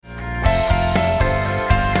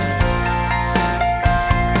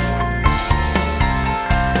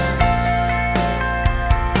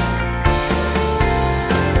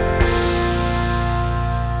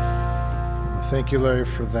particularly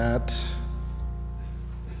for that.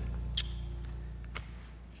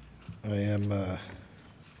 I am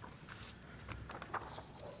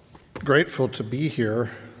grateful to be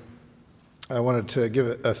here. I wanted to give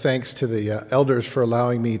a thanks to the elders for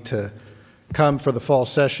allowing me to come for the fall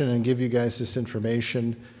session and give you guys this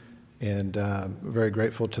information, and very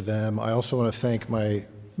grateful to them. I also want to thank my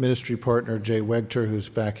ministry partner, Jay Wegter, who's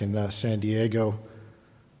back in San Diego.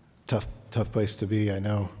 Tough place to be, I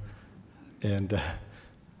know. And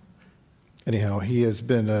anyhow, he has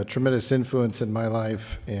been a tremendous influence in my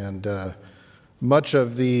life, and much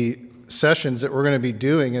of the sessions that we're going to be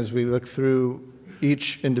doing as we look through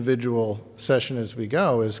each individual session as we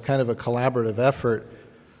go is kind of a collaborative effort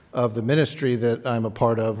of the ministry that I'm a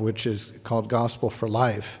part of, which is called Gospel for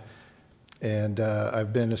Life. And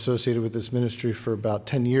I've been associated with this ministry for about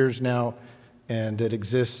 10 years now, and it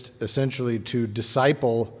exists essentially to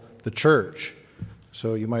disciple the church.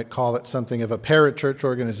 So you might call it something of a parachurch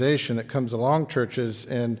organization that comes along churches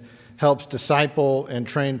and helps disciple and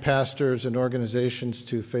train pastors and organizations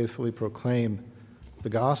to faithfully proclaim the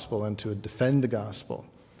gospel and to defend the gospel.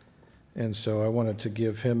 And so I wanted to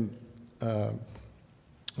give him an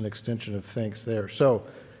extension of thanks there. So,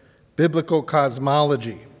 biblical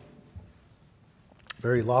cosmology,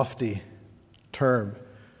 very lofty term.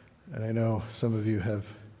 And I know some of you have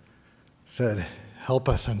said, help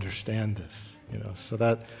us understand this. So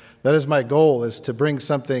that is my goal, is to bring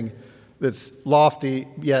something that's lofty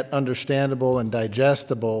yet understandable and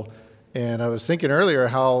digestible. And I was thinking earlier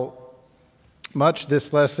how much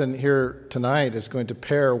this lesson here tonight is going to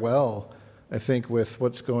pair well, I think, with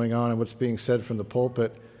what's going on and what's being said from the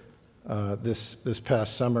pulpit this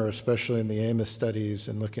past summer, especially in the Amos studies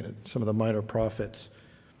and looking at some of the minor prophets.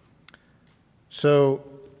 So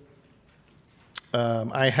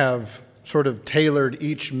I have sort of tailored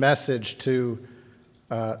each message to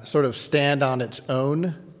sort of stand on its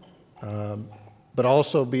own, but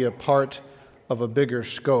also be a part of a bigger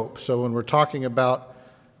scope. So when we're talking about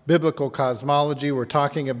biblical cosmology, we're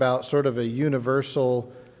talking about sort of a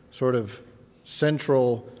universal, sort of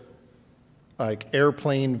central, like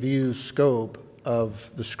airplane view scope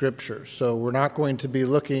of the scriptures. So we're not going to be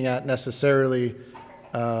looking at necessarily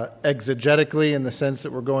exegetically in the sense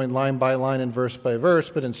that we're going line by line and verse by verse,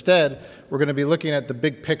 but instead we're going to be looking at the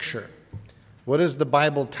big picture. What is the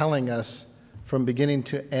Bible telling us from beginning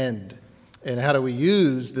to end? And how do we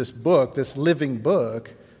use this book, this living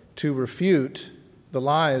book, to refute the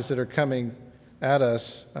lies that are coming at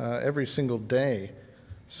us every single day?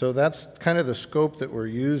 So that's kind of the scope that we're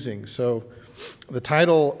using. So the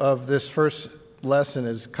title of this first lesson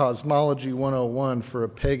is Cosmology 101 for a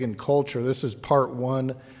Pagan Culture. This is part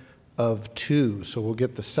 1 of 2, so we'll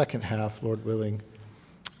get the second half, Lord willing,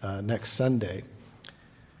 next Sunday.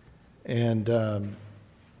 And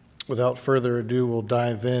without further ado, we'll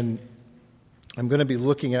dive in. I'm going to be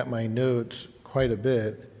looking at my notes quite a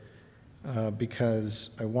bit because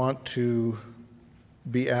I want to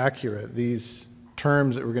be accurate. These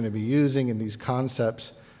terms that we're going to be using and these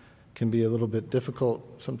concepts can be a little bit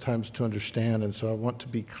difficult sometimes to understand, and so I want to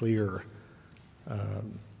be clear.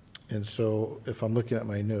 And so if I'm looking at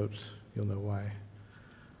my notes, you'll know why.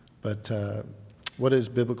 But what is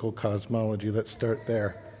biblical cosmology? Let's start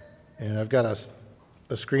there. And I've got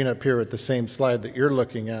a screen up here with the same slide that you're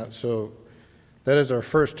looking at, so that is our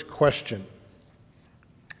first question.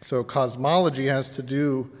 So cosmology has to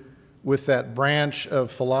do with that branch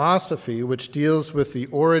of philosophy which deals with the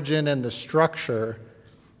origin and the structure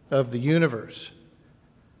of the universe.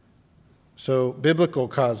 So biblical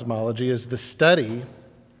cosmology is the study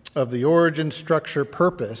of the origin, structure,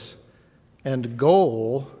 purpose, and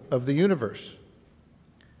goal of the universe.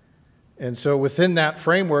 And so within that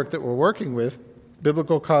framework that we're working with,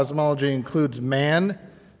 biblical cosmology includes man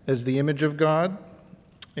as the image of God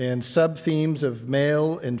and sub-themes of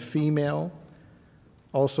male and female,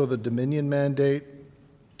 also the dominion mandate,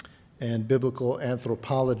 and biblical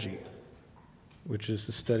anthropology, which is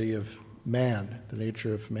the study of man, the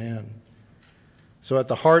nature of man. So at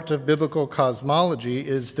the heart of biblical cosmology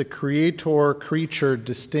is the creator-creature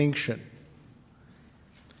distinction.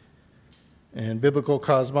 And biblical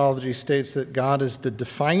cosmology states that God is the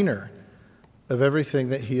definer of everything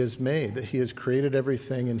that he has made, that he has created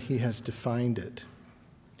everything and he has defined it.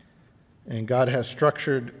 And God has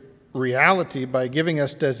structured reality by giving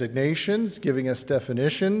us designations, giving us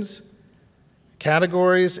definitions,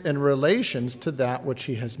 categories, and relations to that which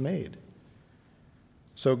he has made.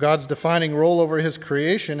 So God's defining role over his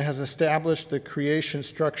creation has established the creation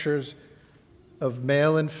structures of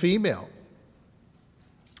male and female,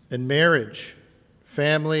 and marriage,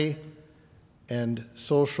 family, and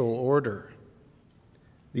social order.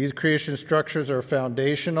 These creation structures are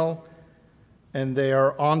foundational, and they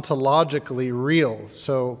are ontologically real.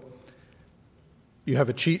 So you have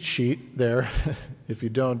a cheat sheet there. If you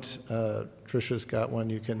don't, Trisha's got one.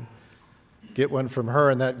 You can get one from her,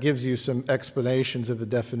 and that gives you some explanations of the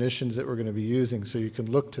definitions that we're going to be using, so you can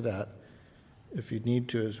look to that if you need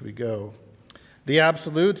to as we go. The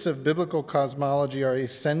absolutes of biblical cosmology are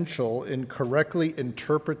essential in correctly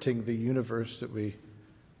interpreting the universe that we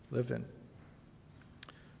live in.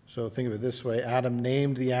 So think of it this way. Adam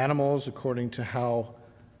named the animals according to how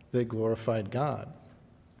they glorified God.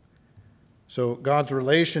 So God's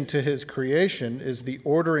relation to his creation is the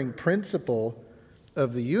ordering principle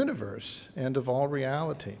of the universe and of all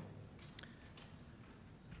reality.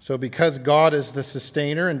 So because God is the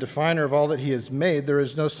sustainer and definer of all that he has made, there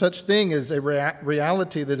is no such thing as a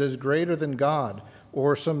reality that is greater than God,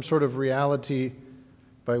 or some sort of reality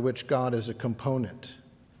by which God is a component.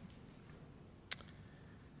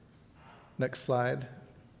 Next slide.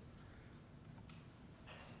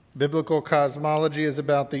 Biblical cosmology is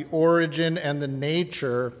about the origin and the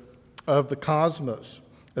nature of the cosmos,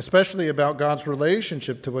 especially about God's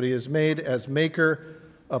relationship to what he has made as maker,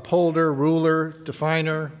 upholder, ruler,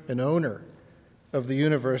 definer, and owner of the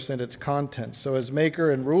universe and its contents. So as maker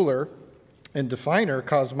and ruler and definer,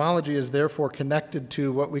 cosmology is therefore connected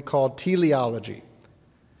to what we call teleology.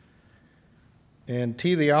 And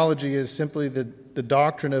teleology is simply the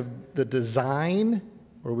doctrine of the design,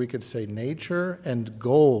 or we could say nature, and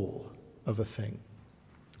goal of a thing.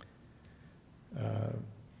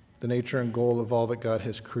 The nature and goal of all that God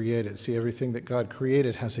has created. See, everything that God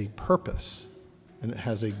created has a purpose, and it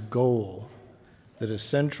has a goal that is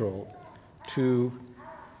central to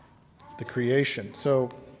the creation. So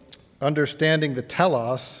understanding the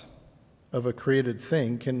telos of a created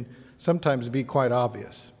thing can sometimes be quite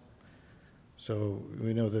obvious. So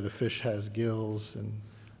we know that a fish has gills and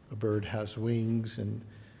a bird has wings and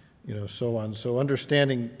so on. So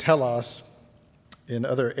understanding telos in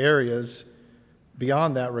other areas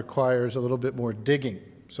beyond that requires a little bit more digging.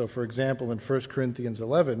 So for example, in 1 Corinthians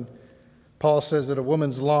 11, Paul says that a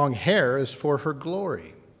woman's long hair is for her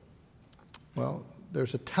glory. Well,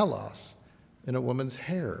 there's a telos in a woman's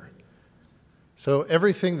hair. So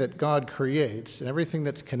everything that God creates and everything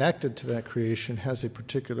that's connected to that creation has a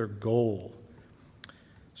particular goal.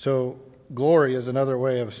 So glory is another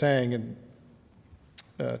way of saying, and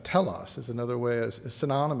telos is another way, is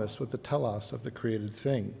synonymous with the telos of the created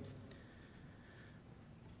thing.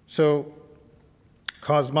 So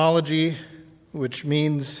cosmology,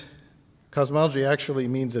 cosmology actually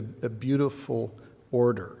means a beautiful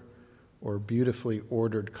order, or beautifully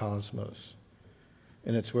ordered cosmos.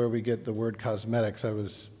 And it's where we get the word cosmetics. I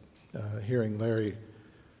was hearing Larry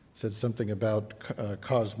said something about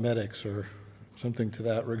cosmetics or something to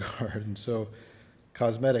that regard. And so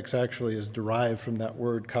cosmetics actually is derived from that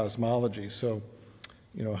word cosmology. So,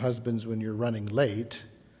 husbands, when you're running late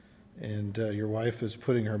and your wife is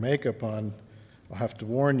putting her makeup on, I'll have to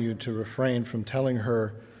warn you to refrain from telling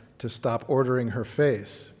her to stop ordering her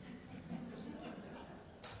face.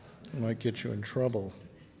 It might get you in trouble.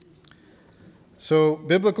 So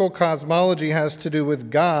biblical cosmology has to do with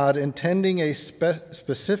God intending a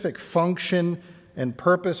specific function and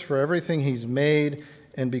purpose for everything he's made,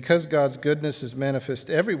 and because God's goodness is manifest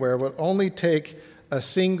everywhere, it will only take a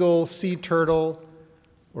single sea turtle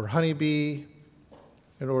or honeybee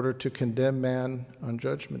in order to condemn man on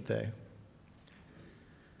Judgment Day.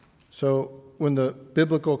 So when the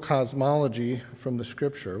biblical cosmology from the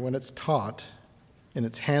Scripture, when it's taught and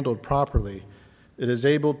it's handled properly, it is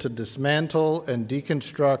able to dismantle and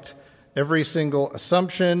deconstruct every single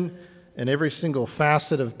assumption and every single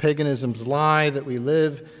facet of paganism's lie that we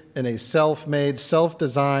live in a self-made,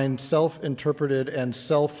 self-designed, self-interpreted, and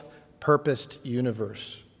self-purposed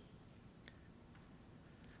universe.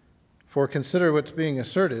 For consider what's being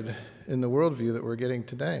asserted in the worldview that we're getting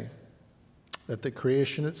today, that the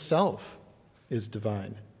creation itself is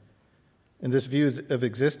divine. And this view of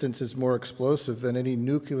existence is more explosive than any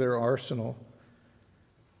nuclear arsenal.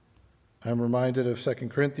 I'm reminded of 2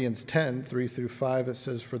 Corinthians 10, 3 through 5. It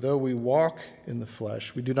says, "For though we walk in the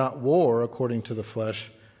flesh, we do not war according to the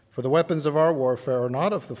flesh. For the weapons of our warfare are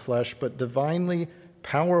not of the flesh, but divinely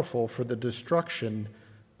powerful for the destruction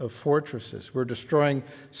of fortresses." We're destroying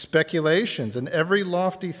speculations and every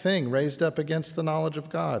lofty thing raised up against the knowledge of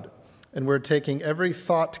God. And we're taking every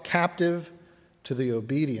thought captive to the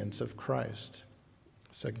obedience of Christ.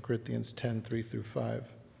 2 Corinthians 10, 3 through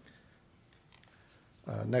 5.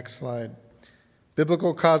 Next slide.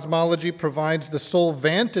 Biblical cosmology provides the sole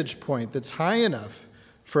vantage point that's high enough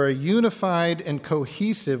for a unified and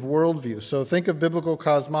cohesive worldview. So think of biblical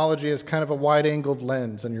cosmology as kind of a wide-angled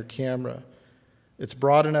lens on your camera. It's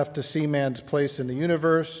broad enough to see man's place in the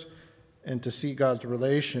universe and to see God's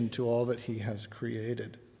relation to all that he has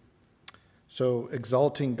created. So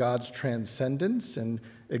exalting God's transcendence and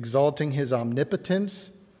exalting his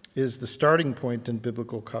omnipotence is the starting point in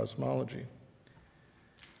biblical cosmology.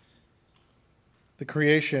 The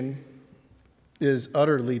creation is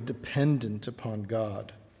utterly dependent upon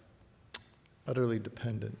God. Utterly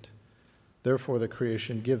dependent. Therefore, the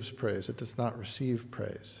creation gives praise. It does not receive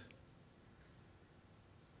praise.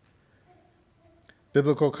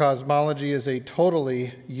 Biblical cosmology is a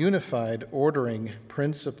totally unified ordering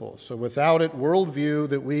principle. So without it, worldview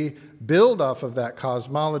that we build off of that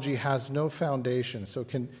cosmology has no foundation. So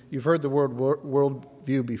you've heard the word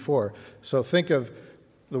worldview before. So think of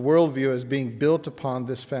the worldview as being built upon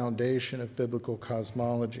this foundation of biblical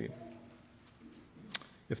cosmology.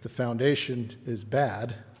 If the foundation is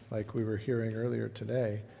bad, like we were hearing earlier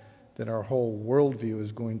today, then our whole worldview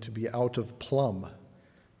is going to be out of plumb.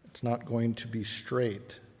 It's not going to be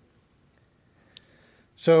straight.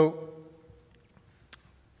 So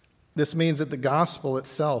this means that the gospel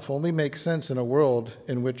itself only makes sense in a world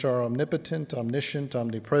in which our omnipotent, omniscient,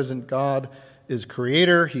 omnipresent God is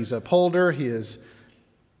creator, he's upholder, he is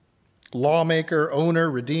lawmaker, owner,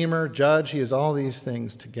 redeemer, judge. He is all these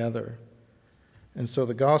things together. And so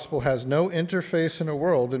the gospel has no interface in a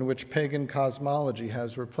world in which pagan cosmology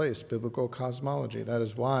has replaced biblical cosmology. That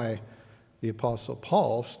is why the Apostle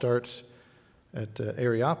Paul starts at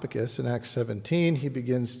Areopagus in Acts 17. He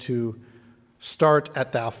begins to start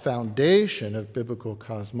at the foundation of biblical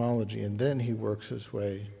cosmology, and then he works his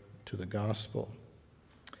way to the gospel.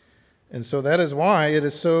 And so that is why it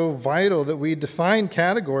is so vital that we define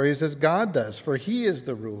categories as God does, for he is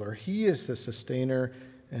the ruler, he is the sustainer,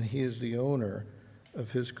 and he is the owner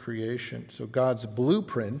of his creation. So God's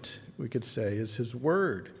blueprint, we could say, is his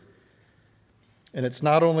word. And it's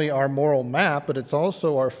not only our moral map, but it's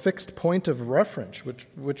also our fixed point of reference,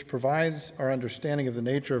 which provides our understanding of the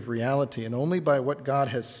nature of reality. And only by what God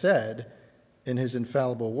has said in his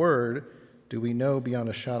infallible word do we know beyond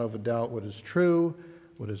a shadow of a doubt what is true,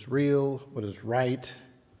 what is real, what is right,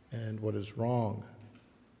 and what is wrong.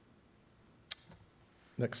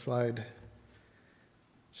 Next slide.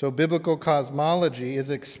 So biblical cosmology is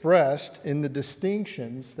expressed in the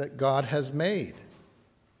distinctions that God has made.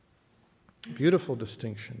 Beautiful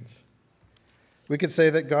distinctions. We could say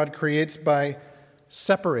that God creates by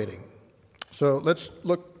separating. So let's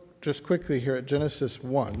look just quickly here at Genesis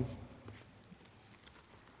 1.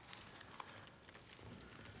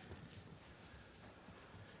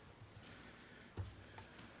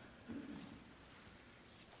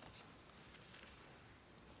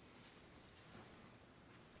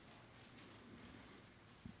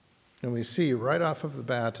 And we see right off of the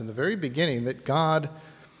bat in the very beginning that God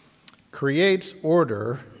creates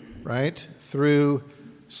order, right, through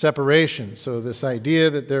separation. So this idea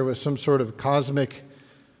that there was some sort of cosmic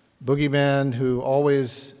boogeyman who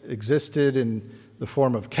always existed in the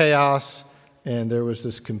form of chaos, and there was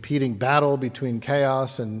this competing battle between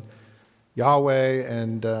chaos and Yahweh,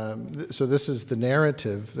 and so this is the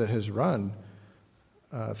narrative that has run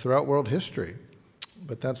throughout world history.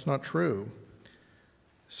 But that's not true.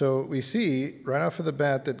 So we see right off of the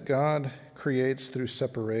bat that God creates through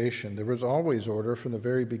separation. There was always order from the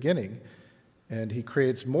very beginning, and he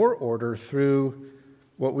creates more order through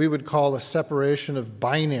what we would call a separation of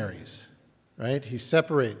binaries, right? He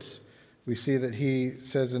separates. We see that he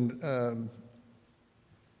says in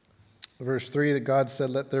verse 3 that God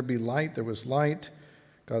said, "Let there be light." There was light.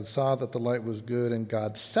 God saw that the light was good, and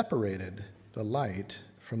God separated the light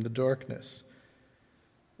from the darkness.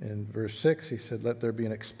 In verse 6, he said, "Let there be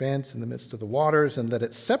an expanse in the midst of the waters, and let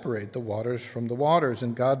it separate the waters from the waters.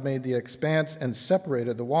 And God made the expanse and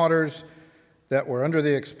separated the waters that were under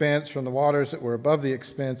the expanse from the waters that were above the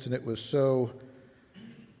expanse, and it was so."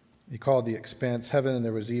 He called the expanse heaven, and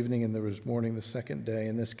there was evening, and there was morning the second day,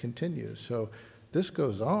 and this continues. So this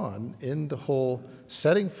goes on in the whole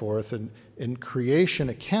setting forth, and in creation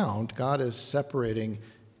account, God is separating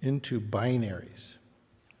into binaries.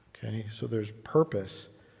 Okay, so there's purpose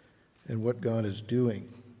in what God is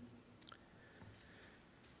doing.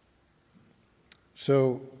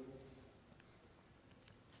 So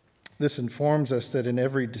this informs us that in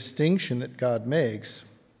every distinction that God makes,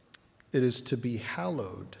 it is to be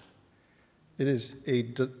hallowed. It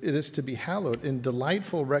is to be hallowed in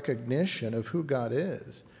delightful recognition of who God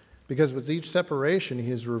is. Because with each separation,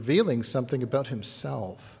 he is revealing something about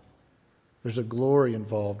himself. There's a glory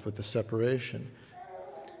involved with the separation.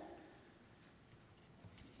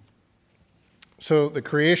 So the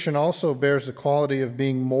creation also bears the quality of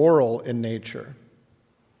being moral in nature.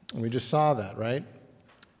 And we just saw that, right?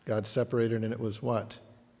 God separated and it was what?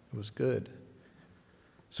 It was good.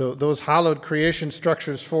 So those hallowed creation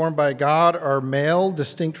structures formed by God are male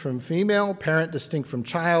distinct from female, parent distinct from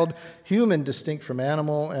child, human distinct from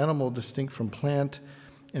animal, animal distinct from plant.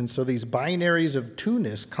 And so these binaries of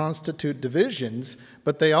two-ness constitute divisions,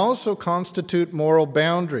 but they also constitute moral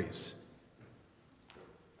boundaries.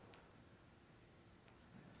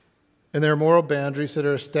 And they're moral boundaries that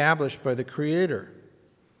are established by the Creator.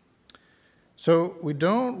 So we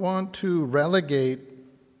don't want to relegate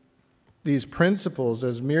these principles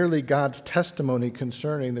as merely God's testimony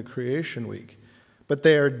concerning the creation week, but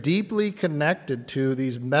they are deeply connected to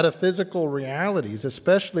these metaphysical realities,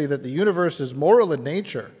 especially that the universe is moral in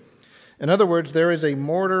nature. In other words, there is a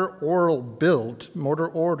moral order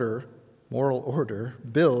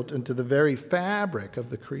built into the very fabric of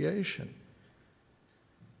the creation.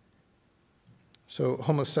 So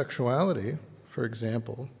homosexuality, for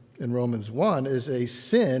example, in Romans 1, is a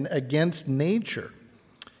sin against nature.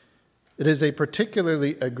 It is a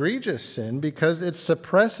particularly egregious sin because it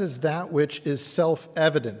suppresses that which is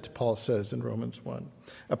self-evident, Paul says in Romans 1.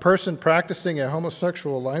 A person practicing a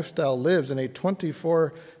homosexual lifestyle lives in a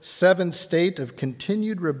 24/7 state of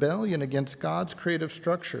continued rebellion against God's creative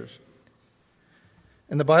structures.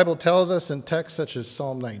 And the Bible tells us in texts such as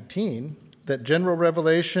Psalm 19 that general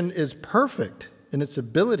revelation is perfect in its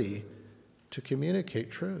ability to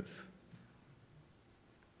communicate truth.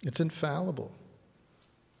 It's infallible.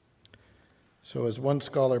 So as one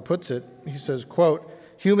scholar puts it, he says, quote,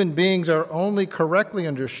 human beings are only correctly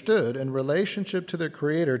understood in relationship to their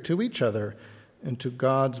Creator, to each other, and to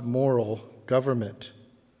God's moral government.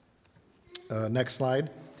 Next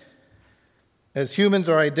slide. As humans,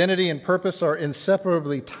 our identity and purpose are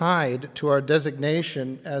inseparably tied to our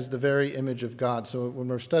designation as the very image of God. So when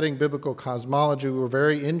we're studying biblical cosmology, we're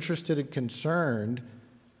very interested and concerned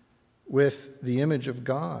with the image of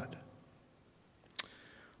God.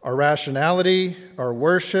 Our rationality, our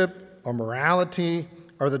worship, our morality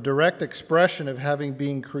are the direct expression of having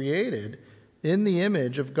been created in the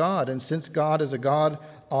image of God. And since God is a God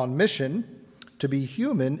on mission, to be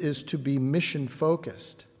human is to be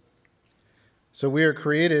mission-focused. So we are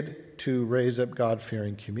created to raise up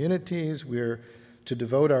God-fearing communities. We're to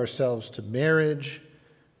devote ourselves to marriage.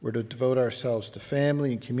 We're to devote ourselves to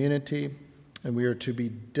family and community. And we are to be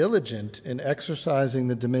diligent in exercising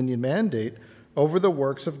the dominion mandate over the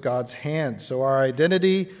works of God's hands. So our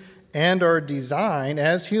identity and our design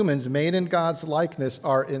as humans made in God's likeness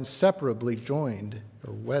are inseparably joined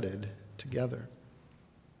or wedded together.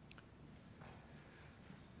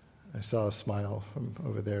 I saw a smile from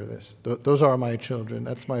over there. Those are my children.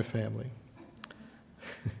 That's my family.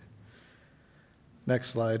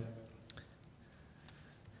 Next slide.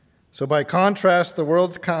 So by contrast, the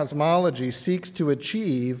world's cosmology seeks to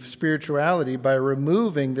achieve spirituality by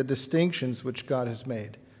removing the distinctions which God has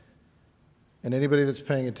made. And anybody that's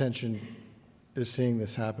paying attention is seeing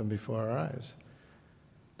this happen before our eyes.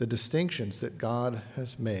 The distinctions that God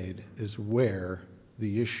has made is where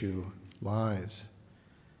the issue lies.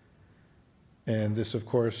 And this, of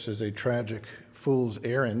course, is a tragic fool's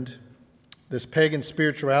errand. This pagan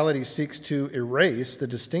spirituality seeks to erase the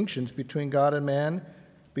distinctions between God and man,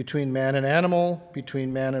 between man and animal,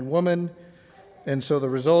 between man and woman. And so the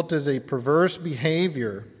result is a perverse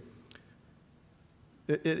behavior.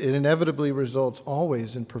 It inevitably results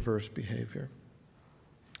always in perverse behavior.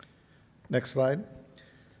 Next slide.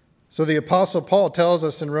 So the Apostle Paul tells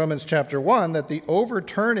us in Romans chapter 1 that the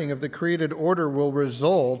overturning of the created order will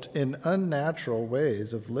result in unnatural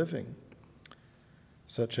ways of living,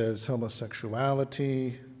 such as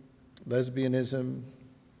homosexuality, lesbianism,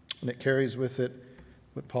 and it carries with it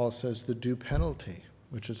what Paul says, the due penalty,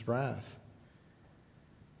 which is wrath.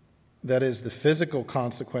 That is the physical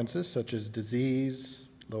consequences, such as disease,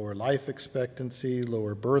 lower life expectancy,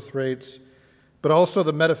 lower birth rates, but also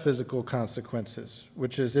the metaphysical consequences,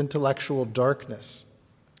 which is intellectual darkness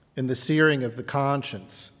and the searing of the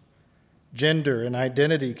conscience, gender and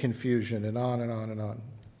identity confusion, and on and on and on.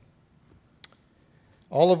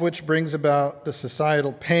 All of which brings about the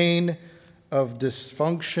societal pain of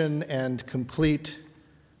dysfunction and complete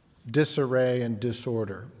disarray and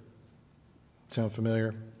disorder. Sound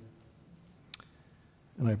familiar?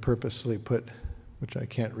 And I purposely put, which I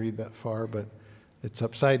can't read that far, but it's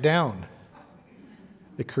upside down.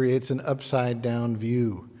 It creates an upside down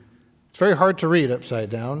view. It's very hard to read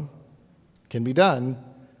upside down. It can be done,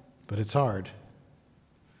 but it's hard.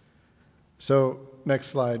 So, next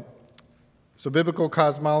slide. So biblical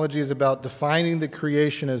cosmology is about defining the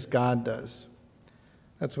creation as God does.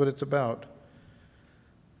 That's what it's about.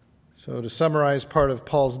 So to summarize part of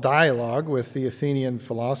Paul's dialogue with the Athenian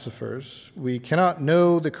philosophers, we cannot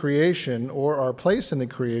know the creation or our place in the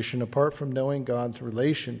creation apart from knowing God's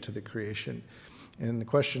relation to the creation. And the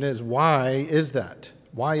question is, why is that?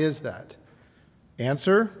 Why is that?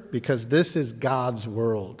 Answer, because this is God's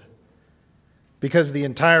world. Because the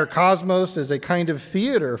entire cosmos is a kind of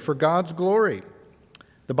theater for God's glory.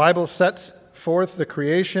 The Bible sets forth the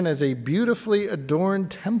creation as a beautifully adorned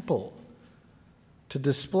temple to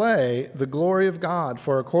display the glory of God.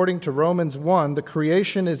 For according to Romans 1, the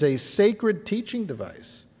creation is a sacred teaching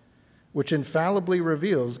device which infallibly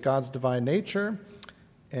reveals God's divine nature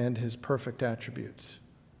and his perfect attributes.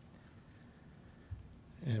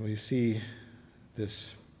 And we see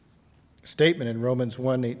this statement in Romans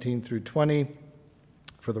 1, 18 through 20.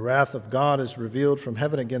 For the wrath of God is revealed from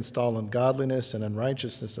heaven against all ungodliness and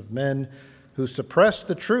unrighteousness of men who suppress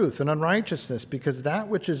the truth and unrighteousness, because that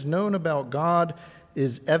which is known about God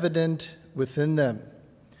is evident within them.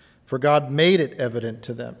 For God made it evident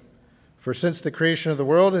to them. For since the creation of the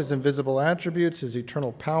world, his invisible attributes, his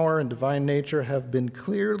eternal power and divine nature have been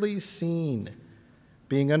clearly seen,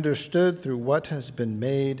 being understood through what has been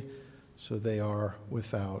made, so they are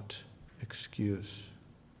without excuse.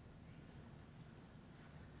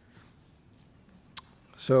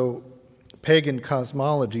 So, pagan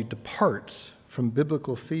cosmology departs from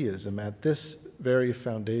biblical theism at this very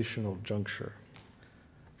foundational juncture.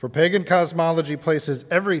 For pagan cosmology places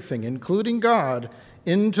everything, including God,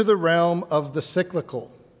 into the realm of the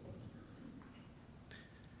cyclical.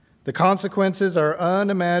 The consequences are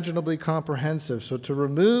unimaginably comprehensive, so to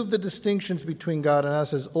remove the distinctions between God and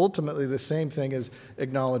us is ultimately the same thing as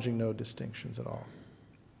acknowledging no distinctions at all.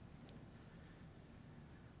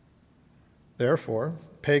 Therefore,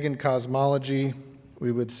 pagan cosmology,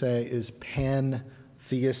 we would say, is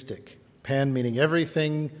pantheistic. Pan meaning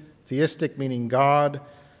everything, theistic meaning God.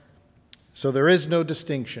 So there is no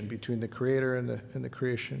distinction between the creator and the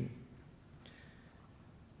creation.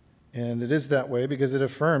 And it is that way because it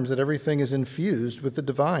affirms that everything is infused with the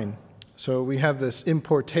divine. So we have this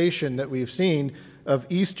importation that we've seen of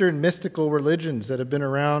Eastern mystical religions that have been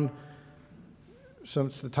around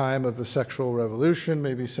since the time of the sexual revolution.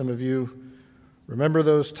 Maybe some of you remember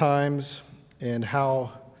those times and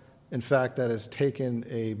how, in fact, that has taken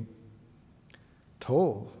a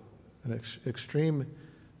toll, an extreme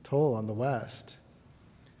toll on the West.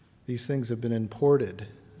 These things have been imported.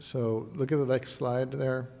 So look at the next slide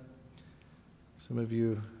there. Some of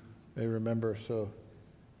you may remember. So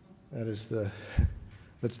that's the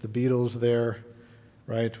Beatles there,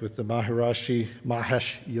 right, with the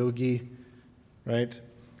Mahesh Yogi, right?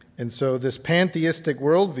 And so this pantheistic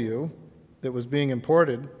worldview that was being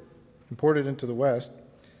imported into the West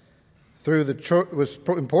was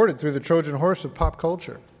imported through the Trojan horse of pop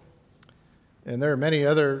culture. And there are many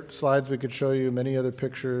other slides we could show you, many other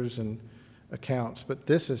pictures and accounts, but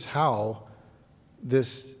this is how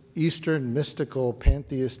this Eastern mystical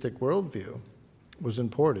pantheistic worldview was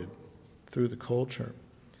imported through the culture.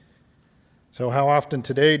 So how often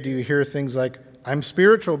today do you hear things like, I'm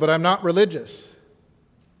spiritual, but I'm not religious,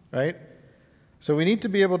 right? So we need to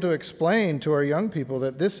be able to explain to our young people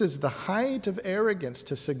that this is the height of arrogance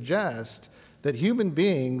to suggest that human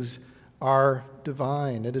beings are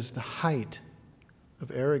divine. It is the height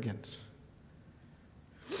of arrogance.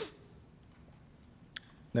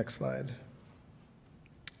 Next slide.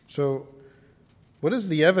 So, what is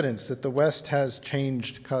the evidence that the West has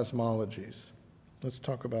changed cosmologies? Let's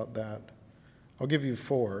talk about that. I'll give you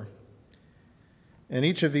 4. And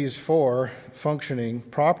each of these 4, functioning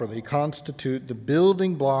properly, constitute the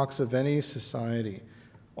building blocks of any society.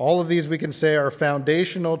 All of these, we can say, are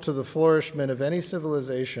foundational to the flourishment of any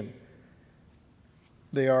civilization.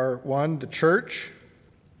 They are 1, the church;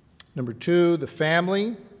 2, the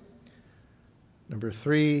family;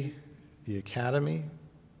 3, the academy;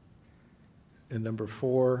 and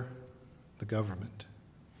 4, the government.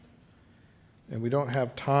 And we don't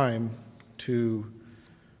have time to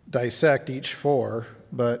dissect each 4,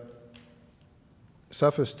 but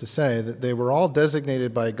suffice to say that they were all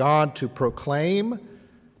designated by God to proclaim,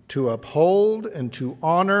 to uphold, and to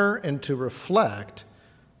honor, and to reflect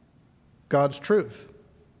God's truth.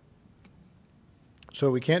 So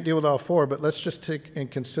we can't deal with all 4, but let's just take and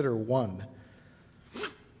consider 1.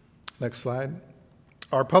 Next slide.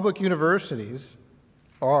 Our public universities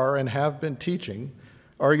are and have been teaching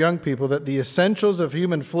our young people that the essentials of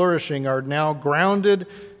human flourishing are now grounded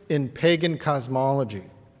in pagan cosmology.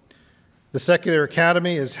 The secular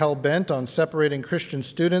academy is hell-bent on separating Christian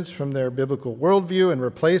students from their biblical worldview and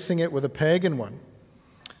replacing it with a pagan one.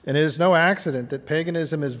 And it is no accident that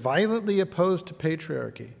paganism is violently opposed to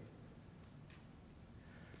patriarchy.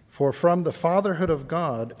 For from the fatherhood of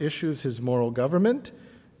God issues his moral government,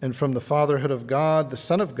 and from the fatherhood of God, the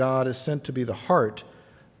Son of God is sent to be the heart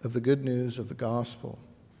of the good news of the gospel.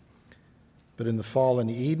 But in the fallen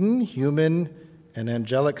Eden, human and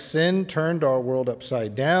angelic sin turned our world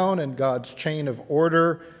upside down, and God's chain of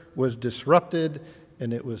order was disrupted,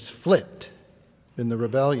 and it was flipped in the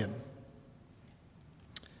rebellion.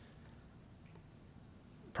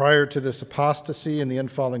 Prior to this apostasy and the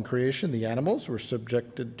unfallen creation, the animals were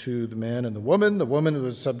subjected to the man and the woman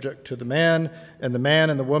was subject to the man and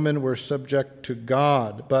the woman were subject to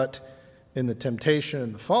God. But in the temptation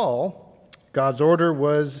and the fall, God's order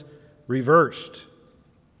was reversed,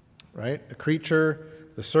 right? A creature,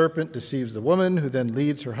 the serpent, deceives the woman, who then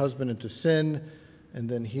leads her husband into sin, and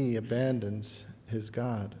then he abandons his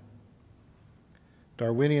God.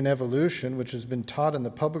 Darwinian evolution, which has been taught in the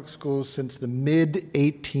public schools since the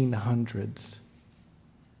mid-1800s.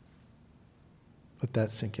 Let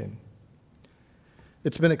that sink in.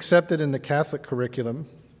 It's been accepted in the Catholic curriculum,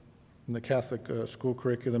 in the Catholic school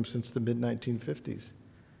curriculum since the mid-1950s.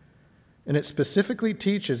 And it specifically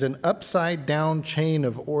teaches an upside-down chain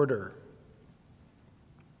of order.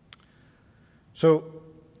 So,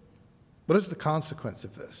 what is the consequence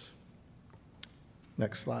of this?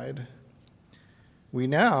 Next slide. We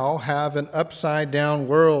now have an upside-down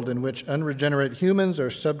world in which unregenerate humans are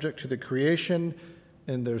subject to the creation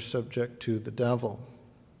and they're subject to the devil.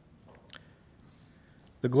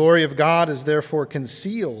 The glory of God is therefore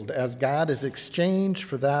concealed as God is exchanged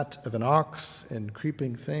for that of an ox and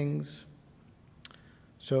creeping things.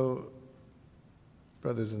 So,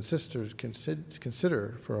 brothers and sisters,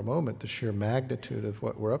 consider for a moment the sheer magnitude of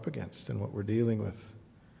what we're up against and what we're dealing with.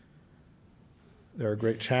 There are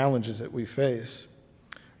great challenges that we face.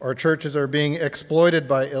 Our churches are being exploited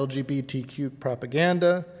by LGBTQ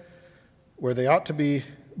propaganda, where they ought to be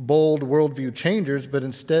bold worldview changers, but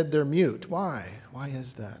instead they're mute. Why? Why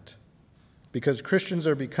is that? Because Christians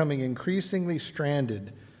are becoming increasingly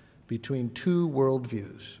stranded between two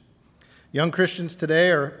worldviews. Young Christians today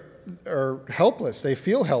are helpless. They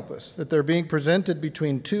feel helpless, that they're being presented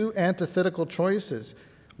between two antithetical choices,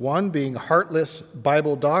 one being heartless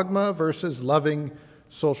Bible dogma versus loving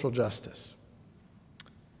social justice.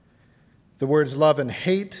 The words love and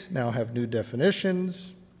hate now have new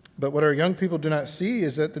definitions, but what our young people do not see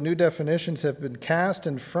is that the new definitions have been cast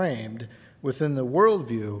and framed within the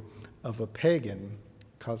worldview of a pagan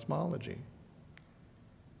cosmology.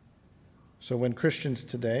 So when Christians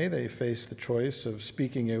today, they face the choice of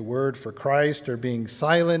speaking a word for Christ or being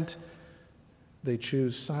silent, they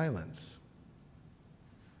choose silence.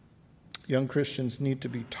 Young Christians need to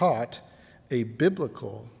be taught a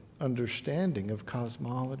biblical understanding of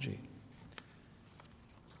cosmology.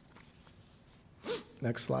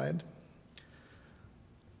 Next slide.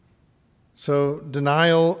 So,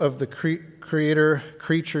 denial of the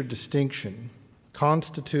creator-creature distinction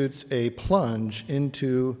constitutes a plunge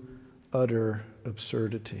into utter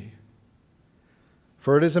absurdity.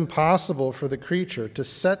 For it is impossible for the creature to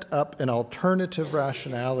set up an alternative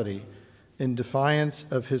rationality in defiance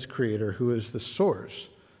of his creator, who is the source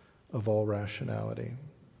of all rationality.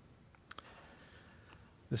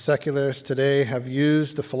 The secularists today have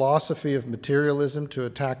used the philosophy of materialism to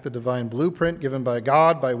attack the divine blueprint given by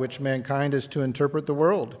God by which mankind is to interpret the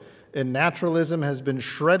world. And naturalism has been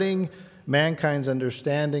shredding mankind's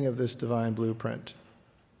understanding of this divine blueprint.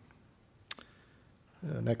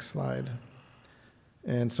 Next slide.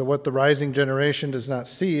 And so what the rising generation does not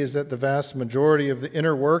see is that the vast majority of the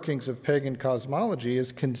inner workings of pagan cosmology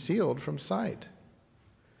is concealed from sight.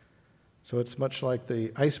 So it's much like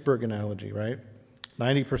the iceberg analogy, right?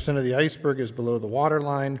 90% of the iceberg is below the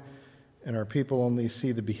waterline, and our people only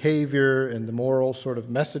see the behavior and the moral sort of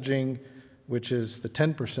messaging, which is the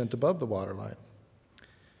 10% above the waterline.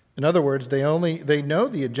 In other words, they know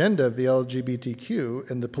the agenda of the LGBTQ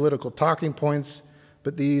and the political talking points,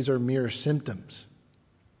 but these are mere symptoms.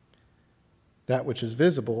 That which is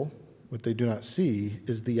visible, what they do not see,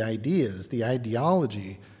 is the ideas, the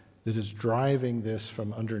ideology that is driving this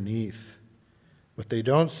from underneath. What they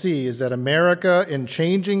don't see is that America, in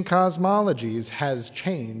changing cosmologies, has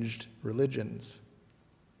changed religions.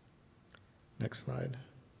 Next slide.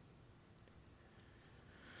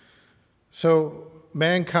 So,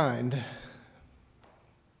 mankind,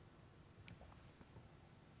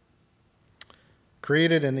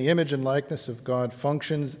 created in the image and likeness of God,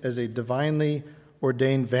 functions as a divinely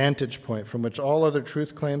ordained vantage point from which all other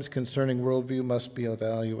truth claims concerning worldview must be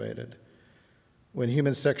evaluated. When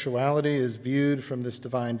human sexuality is viewed from this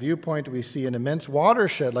divine viewpoint, we see an immense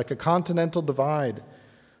watershed, like a continental divide,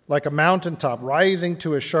 like a mountaintop rising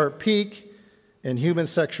to a sharp peak, and human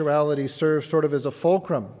sexuality serves sort of as a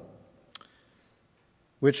fulcrum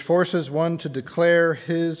which forces one to declare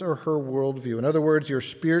his or her worldview. In other words, your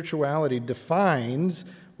spirituality defines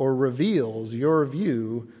or reveals your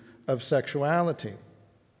view of sexuality.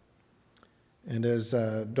 And as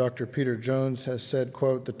Dr. Peter Jones has said,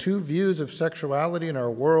 quote, "The two views of sexuality in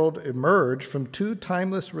our world emerge from two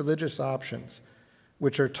timeless religious options,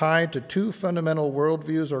 which are tied to two fundamental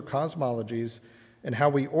worldviews or cosmologies, and how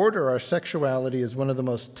we order our sexuality is one of the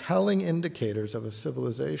most telling indicators of a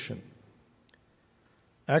civilization.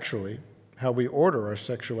 Actually, how we order our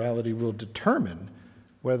sexuality will determine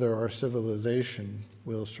whether our civilization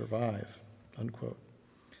will survive," unquote.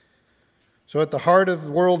 So at the heart of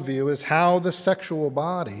worldview is how the sexual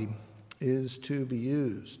body is to be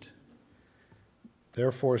used.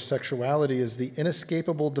 Therefore, sexuality is the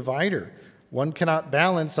inescapable divider. One cannot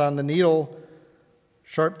balance on the needle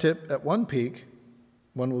sharp tip at one peak.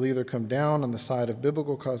 One will either come down on the side of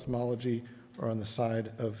biblical cosmology or on the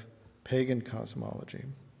side of pagan cosmology.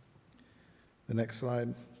 The next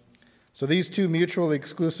slide. So these two mutually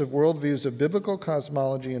exclusive worldviews of biblical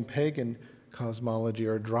cosmology and pagan cosmology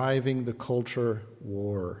are driving the culture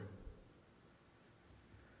war.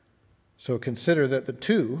 So consider that the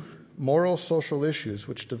two moral social issues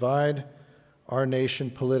which divide our nation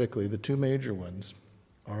politically, the two major ones,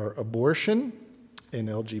 are abortion and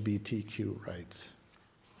LGBTQ rights.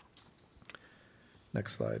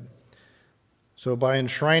 Next slide. So by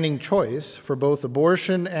enshrining choice for both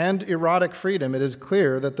abortion and erotic freedom, it is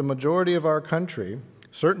clear that the majority of our country,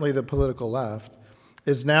 certainly the political left,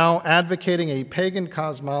 is now advocating a pagan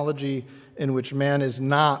cosmology in which man is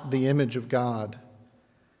not the image of God.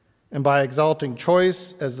 And by exalting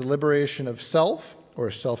choice as the liberation of self or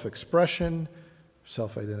self-expression,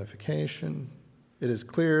 self-identification, it is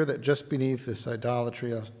clear that just beneath this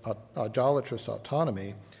idolatrous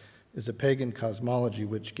autonomy is a pagan cosmology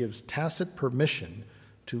which gives tacit permission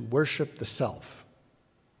to worship the self,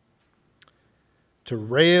 to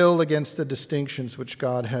rail against the distinctions which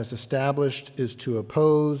God has established is to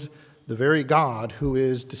oppose the very God who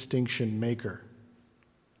is distinction maker.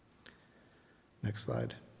 Next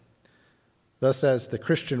slide. Thus, as the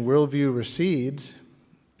Christian worldview recedes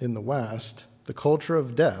in the West, the culture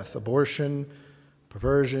of death, abortion,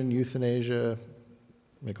 perversion, euthanasia,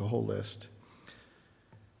 make a whole list,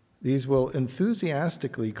 these will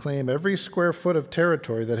enthusiastically claim every square foot of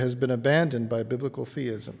territory that has been abandoned by biblical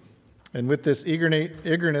theism. And with this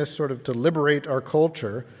eagerness sort of to liberate our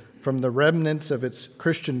culture from the remnants of its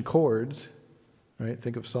Christian cords, right,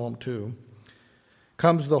 think of Psalm 2,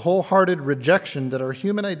 comes the wholehearted rejection that our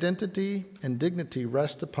human identity and dignity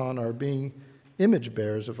rest upon our being image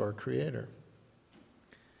bearers of our Creator.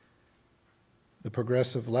 The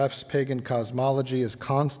progressive left's pagan cosmology is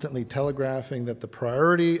constantly telegraphing that the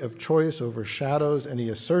priority of choice overshadows any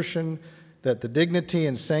assertion that the dignity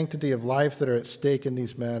and sanctity of life that are at stake in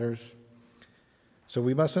these matters. So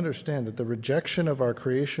we must understand that the rejection of our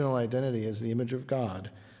creational identity as the image of God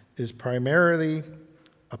is primarily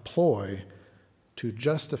a ploy to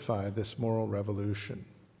justify this moral revolution.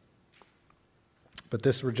 But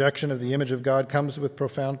this rejection of the image of God comes with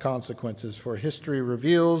profound consequences, for history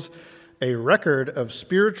reveals a record of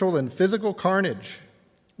spiritual and physical carnage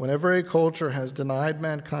whenever a culture has denied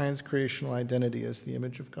mankind's creational identity as the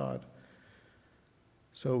image of God.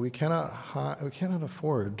 So we cannot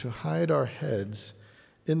afford to hide our heads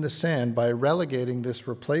in the sand by relegating this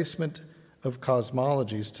replacement of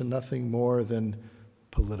cosmologies to nothing more than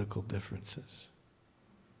political differences.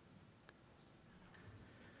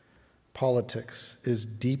 Politics is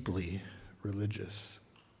deeply religious,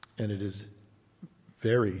 and it is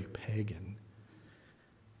very pagan.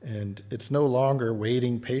 And it's no longer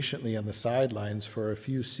waiting patiently on the sidelines for a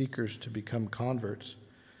few seekers to become converts.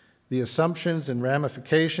 The assumptions and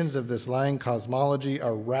ramifications of this lying cosmology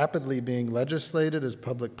are rapidly being legislated as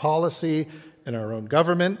public policy in our own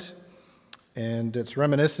government. And it's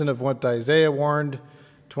reminiscent of what Isaiah warned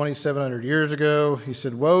 2,700 years ago. He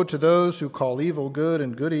said, "Woe to those who call evil good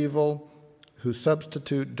and good evil, who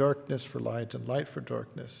substitute darkness for light and light for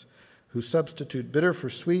darkness, who substitute bitter for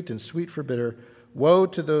sweet and sweet for bitter. Woe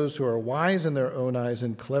to those who are wise in their own eyes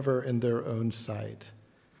and clever in their own sight."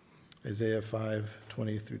 Isaiah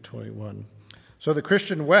 5:20 through 21. So the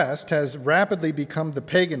Christian West has rapidly become the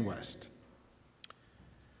pagan West.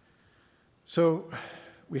 So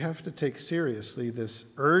we have to take seriously this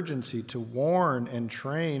urgency to warn and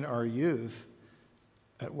train our youth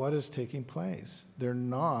at what is taking place. They're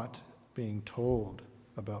not being told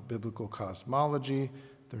about biblical cosmology.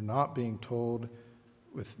 They're not being told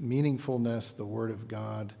with meaningfulness the Word of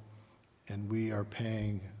God, and we are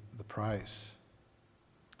paying the price.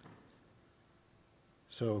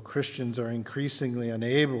 So Christians are increasingly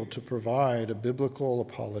unable to provide a biblical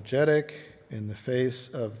apologetic in the face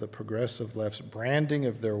of the progressive left's branding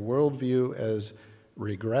of their worldview as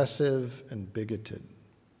regressive and bigoted.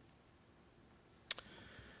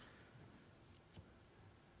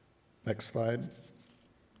 Next slide.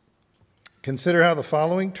 Consider how the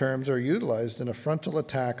following terms are utilized in a frontal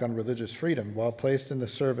attack on religious freedom while placed in the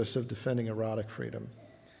service of defending erotic freedom.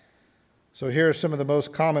 So here are some of the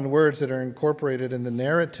most common words that are incorporated in the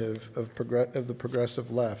narrative of the progressive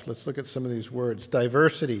left. Let's look at some of these words.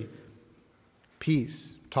 Diversity,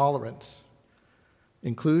 peace, tolerance,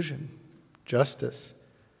 inclusion, justice,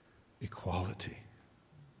 equality.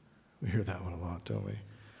 We hear that one a lot, don't we?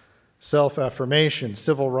 Self-affirmation,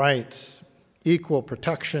 civil rights, equal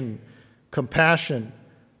protection, compassion,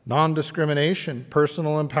 non-discrimination,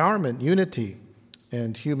 personal empowerment, unity,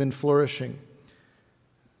 and human flourishing,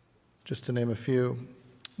 just to name a few.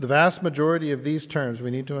 The vast majority of these terms, we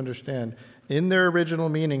need to understand, in their original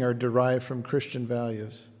meaning are derived from Christian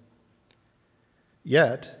values.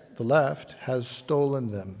 Yet, the left has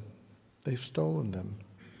stolen them. They've stolen them,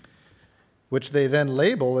 which they then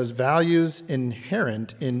label as values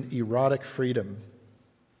inherent in erotic freedom.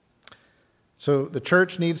 So the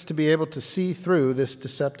church needs to be able to see through this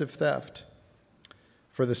deceptive theft.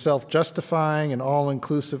 For the self-justifying and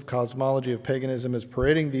all-inclusive cosmology of paganism is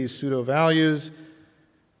parading these pseudo-values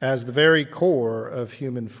as the very core of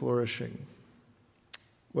human flourishing.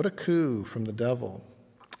 What a coup from the devil.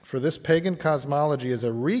 For this pagan cosmology is a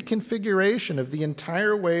reconfiguration of the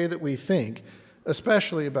entire way that we think,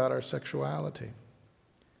 especially about our sexuality.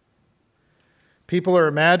 People are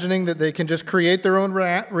imagining that they can just create their own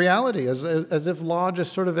reality, as if law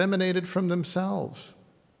just sort of emanated from themselves.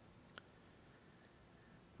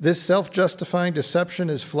 This self-justifying deception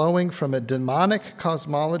is flowing from a demonic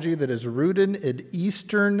cosmology that is rooted in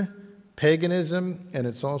Eastern paganism, and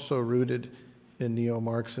it's also rooted in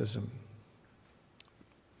neo-Marxism.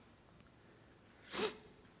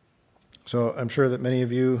 So I'm sure that many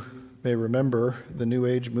of you may remember the New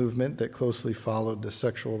Age movement that closely followed the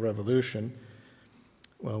sexual revolution.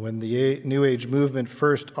 Well, when the New Age movement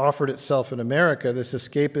first offered itself in America, this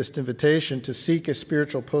escapist invitation to seek a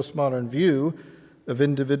spiritual postmodern view of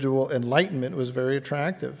individual enlightenment was very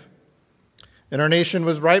attractive. And our nation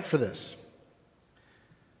was ripe for this.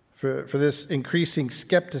 For this increasing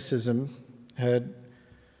skepticism the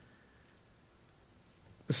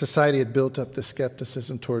society had built up the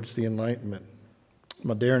skepticism towards the Enlightenment.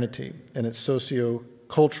 Modernity and its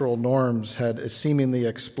socio-cultural norms had seemingly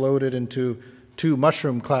exploded into two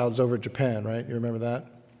mushroom clouds over Japan, right? You remember that?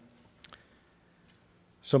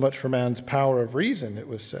 So much for man's power of reason, it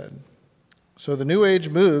was said. So the New Age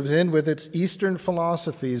moves in with its Eastern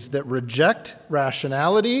philosophies that reject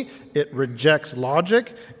rationality, it rejects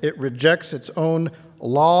logic, it rejects its own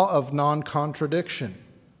law of non-contradiction.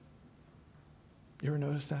 You ever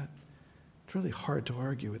notice that? It's really hard to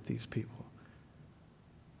argue with these people.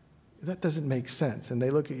 That doesn't make sense. And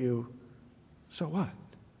they look at you, so what?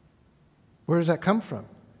 Where does that come from?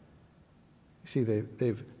 You see,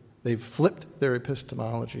 they've flipped their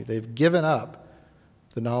epistemology. They've given up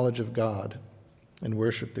the knowledge of God and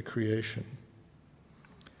worship the creation.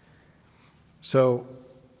 So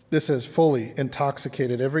this has fully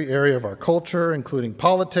intoxicated every area of our culture, including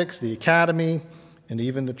politics, the academy, and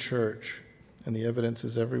even the church. And the evidence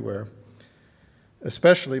is everywhere,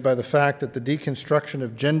 especially by the fact that the deconstruction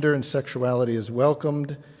of gender and sexuality is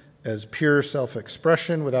welcomed as pure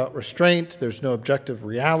self-expression without restraint. There's no objective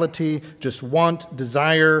reality, just want,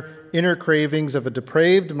 desire, inner cravings of a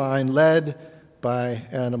depraved mind led by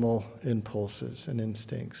animal impulses and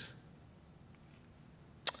instincts.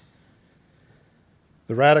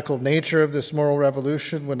 The radical nature of this moral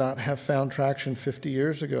revolution would not have found traction 50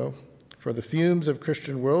 years ago, for the fumes of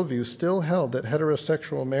Christian worldview still held that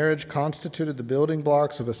heterosexual marriage constituted the building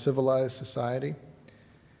blocks of a civilized society.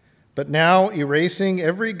 But now, erasing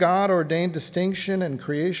every God-ordained distinction and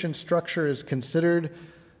creation structure is considered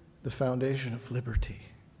the foundation of liberty.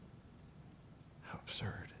 How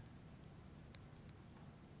absurd.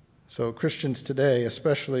 So Christians today,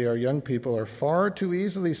 especially our young people, are far too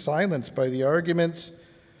easily silenced by the arguments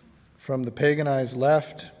from the paganized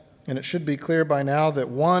left. And it should be clear by now that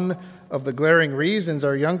one of the glaring reasons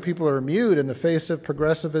our young people are mute in the face of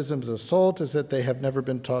progressivism's assault is that they have never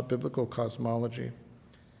been taught biblical cosmology.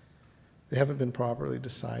 They haven't been properly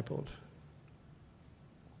discipled.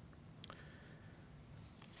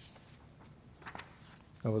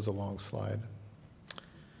 That was a long slide.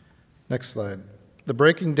 Next slide. The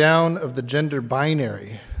breaking down of the gender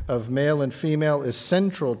binary of male and female is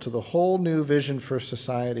central to the whole new vision for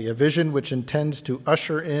society, a vision which intends to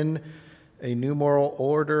usher in a new moral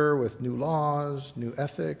order with new laws, new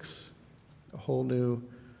ethics, a whole new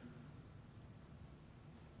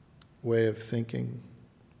way of thinking.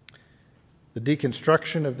 The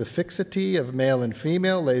deconstruction of the fixity of male and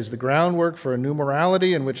female lays the groundwork for a new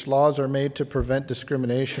morality in which laws are made to prevent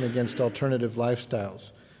discrimination against alternative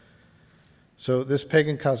lifestyles. So this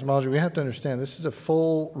pagan cosmology, we have to understand, this is a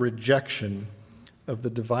full rejection of the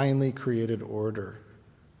divinely created order.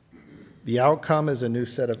 The outcome is a new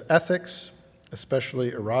set of ethics,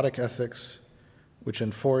 especially erotic ethics, which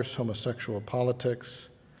enforce homosexual politics,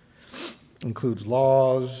 includes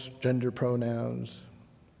laws, gender pronouns,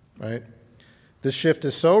 right? This shift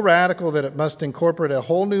is so radical that it must incorporate a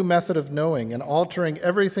whole new method of knowing and altering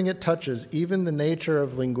everything it touches, even the nature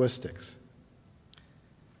of linguistics.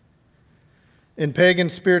 In pagan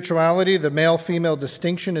spirituality, the male-female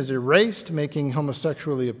distinction is erased, making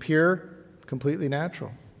homosexuality appear completely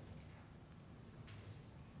natural.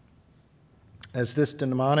 As this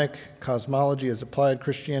demonic cosmology is applied,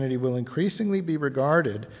 Christianity will increasingly be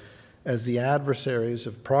regarded as the adversaries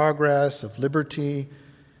of progress, of liberty,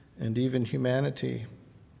 and even humanity.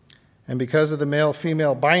 And because of the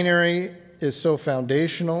male-female binary is so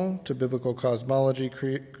foundational to biblical cosmology,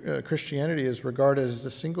 Christianity is regarded as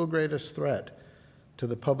the single greatest threat to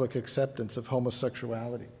the public acceptance of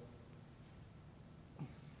homosexuality.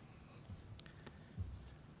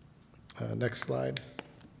 Next slide.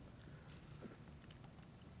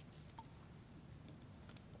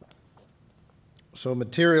 So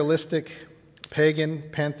materialistic, pagan,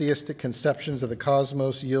 pantheistic conceptions of the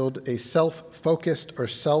cosmos yield a self-focused or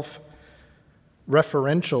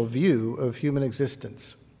self-referential view of human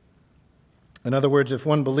existence. In other words, if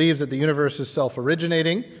one believes that the universe is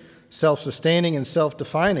self-originating, self-sustaining, and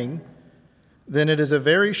self-defining, then it is a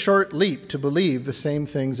very short leap to believe the same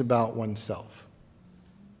things about oneself.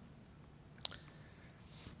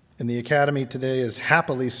 And the academy today is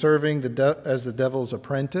happily serving as the devil's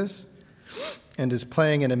apprentice and is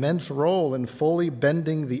playing an immense role in fully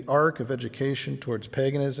bending the arc of education towards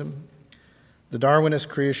paganism. The Darwinist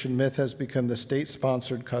creation myth has become the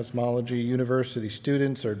state-sponsored cosmology. University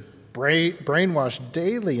students are brainwashed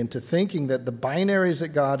daily into thinking that the binaries that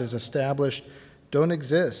God has established don't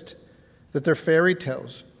exist, that they're fairy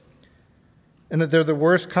tales, and that they're the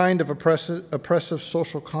worst kind of oppressive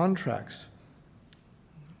social contracts.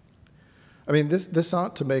 I mean, this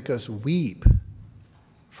ought to make us weep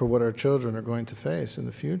for what our children are going to face in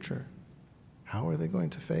the future. How are they going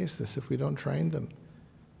to face this if we don't train them,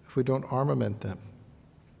 if we don't armament them?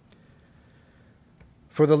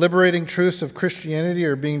 For the liberating truths of Christianity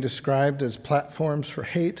are being described as platforms for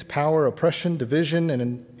hate, power, oppression, division,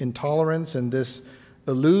 and intolerance, and this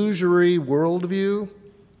illusory worldview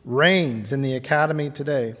reigns in the academy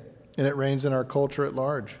today, and it reigns in our culture at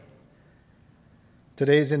large.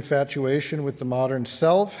 Today's infatuation with the modern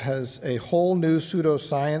self has a whole new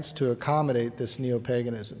pseudoscience to accommodate this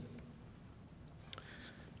neo-paganism.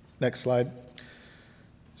 Next slide.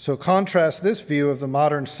 So contrast this view of the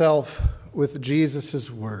modern self with Jesus'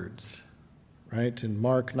 words, right? In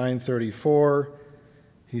Mark 9:34,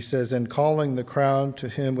 he says, "And calling the crowd to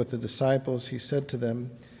him with the disciples, he said to them,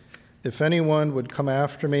 'If anyone would come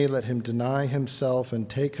after me, let him deny himself and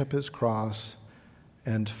take up his cross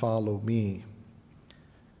and follow me.'"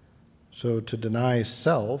 So to deny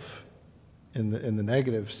self, in the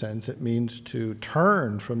negative sense, it means to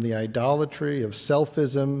turn from the idolatry of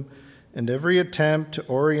selfism and every attempt to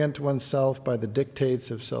orient oneself by the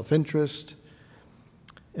dictates of self-interest.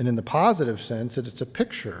 And in the positive sense, it's a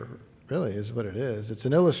picture, really is what it is. It's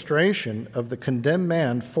an illustration of the condemned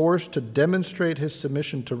man forced to demonstrate his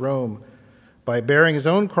submission to Rome by bearing his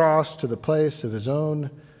own cross to the place of his own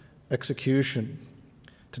execution.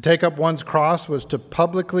 To take up one's cross was to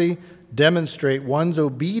publicly demonstrate one's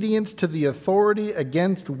obedience to the authority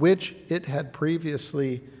against which it had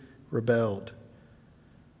previously rebelled.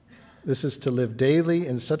 This is to live daily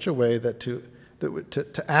in such a way that to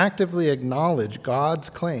actively acknowledge God's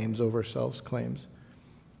claims over self's claims.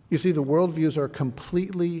 You see, the worldviews are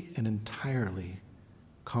completely and entirely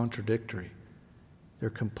contradictory. They're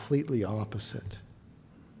completely opposite.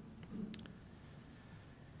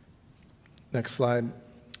 Next slide.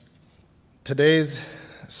 Today's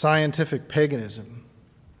scientific paganism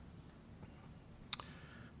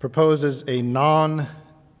proposes a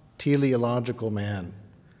non-teleological man,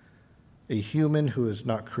 a human who is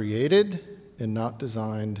not created and not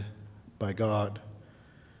designed by God.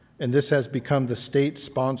 And this has become the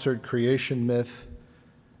state-sponsored creation myth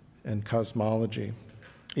and cosmology.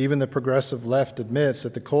 Even the progressive left admits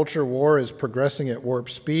that the culture war is progressing at warp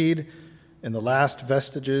speed and the last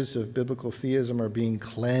vestiges of biblical theism are being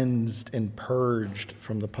cleansed and purged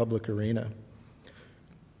from the public arena.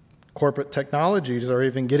 Corporate technologies are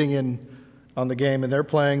even getting in on the game, and they're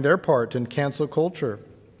playing their part in cancel culture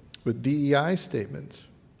with DEI statements.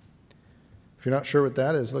 If you're not sure what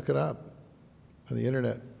that is, look it up on the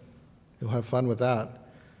internet. You'll have fun with that.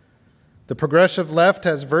 The progressive left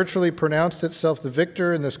has virtually pronounced itself the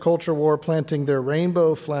victor in this culture war, planting their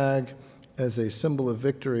rainbow flag as a symbol of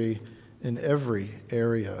victory in every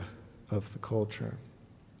area of the culture,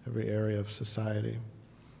 every area of society.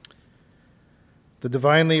 The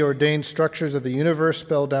divinely ordained structures of the universe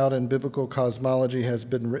spelled out in biblical cosmology has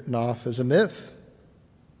been written off as a myth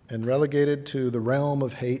and relegated to the realm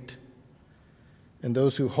of hate. And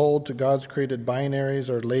those who hold to God's created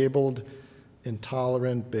binaries are labeled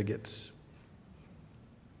intolerant bigots.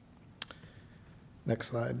 Next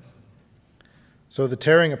slide. So the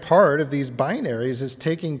tearing apart of these binaries is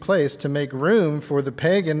taking place to make room for the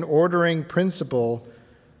pagan ordering principle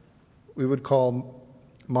we would call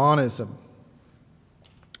monism.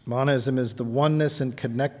 Monism is the oneness and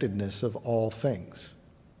connectedness of all things.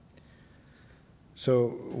 So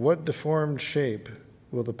what deformed shape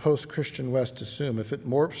will the post-Christian West assume if it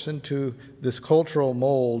morphs into this cultural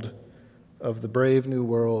mold of the brave new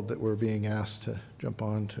world that we're being asked to jump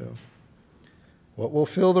onto? What will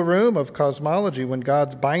fill the room of cosmology when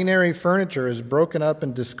God's binary furniture is broken up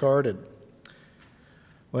and discarded?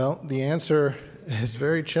 Well, the answer is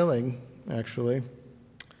very chilling, actually.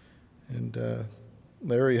 And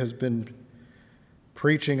Larry has been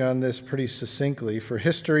preaching on this pretty succinctly. For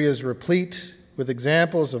history is replete with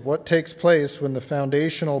examples of what takes place when the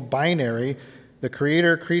foundational binary, the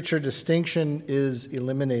creator-creature distinction, is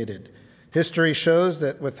eliminated. History shows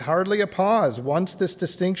that with hardly a pause, once this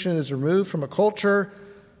distinction is removed from a culture,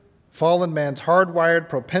 fallen man's hardwired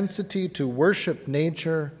propensity to worship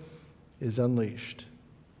nature is unleashed.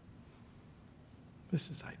 This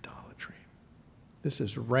is idolatry. This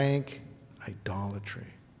is rank idolatry.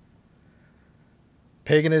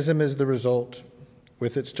 Paganism is the result,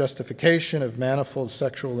 with its justification of manifold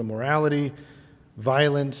sexual immorality,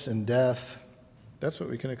 violence, and death. That's what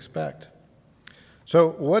we can expect. So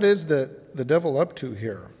what is the devil up to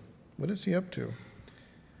here? What is he up to?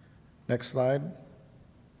 Next slide.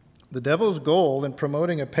 The devil's goal in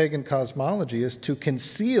promoting a pagan cosmology is to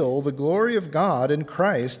conceal the glory of God in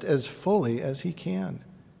Christ as fully as he can.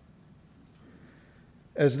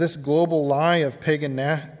 As this global lie of pagan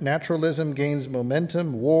naturalism gains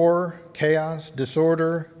momentum, war, chaos,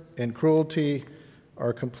 disorder, and cruelty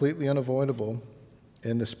are completely unavoidable,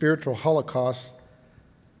 and the spiritual holocaust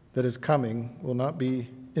that is coming will not be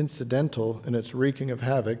incidental in its wreaking of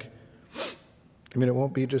havoc. I mean, it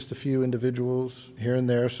won't be just a few individuals here and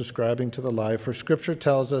there subscribing to the lie, for Scripture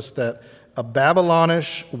tells us that a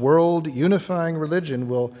Babylonish world-unifying religion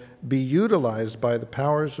will be utilized by the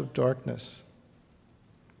powers of darkness.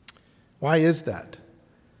 Why is that?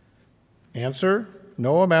 Answer: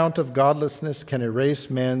 no amount of godlessness can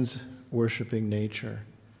erase man's worshiping nature.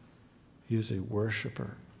 He is a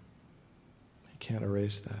worshiper. He can't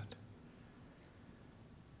erase that.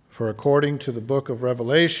 For according to the book of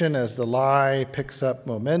Revelation, as the lie picks up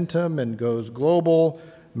momentum and goes global,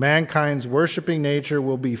 mankind's worshiping nature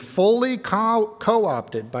will be fully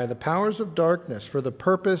co-opted by the powers of darkness for the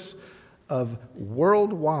purpose of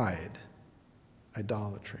worldwide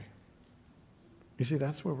idolatry. You see,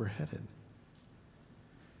 that's where we're headed.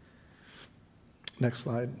 Next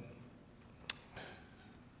slide.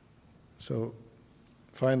 So,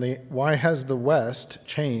 finally, why has the West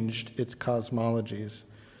changed its cosmologies?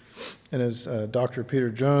 And as Dr.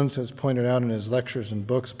 Peter Jones has pointed out in his lectures and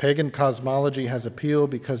books, pagan cosmology has appeal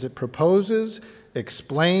because it proposes,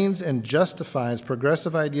 explains, and justifies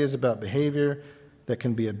progressive ideas about behavior that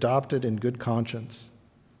can be adopted in good conscience.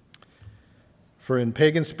 For in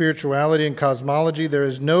pagan spirituality and cosmology, there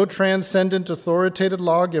is no transcendent authoritative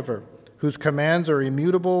lawgiver whose commands are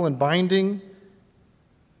immutable and binding.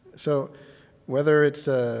 So whether it's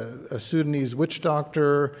a Sudanese witch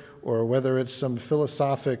doctor or whether it's some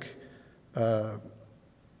philosophic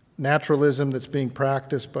naturalism that's being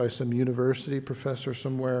practiced by some university professor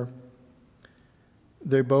somewhere,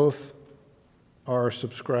 they both are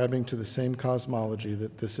subscribing to the same cosmology,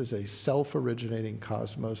 that this is a self-originating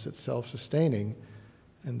cosmos, it's self-sustaining,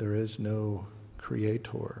 and there is no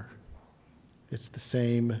creator. It's the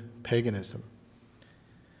same paganism.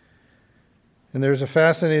 And there's a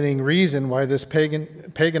fascinating reason why this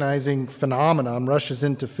paganizing phenomenon rushes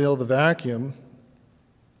in to fill the vacuum.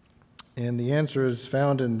 And the answer is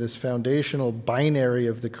found in this foundational binary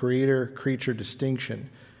of the creator-creature distinction.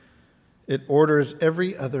 It orders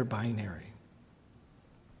every other binary.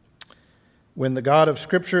 When the God of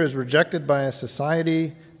Scripture is rejected by a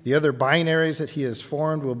society, the other binaries that he has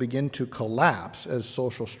formed will begin to collapse as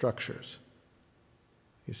social structures.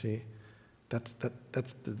 You see, that's the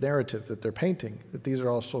narrative that they're painting, that these are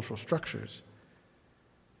all social structures.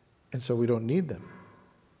 And so we don't need them,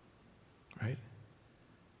 right?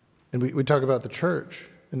 And we talk about the church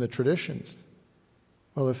and the traditions.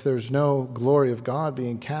 Well, if there's no glory of God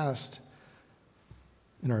being cast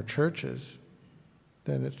in our churches,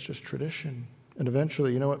 then it's just tradition. And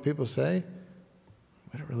eventually, you know what people say?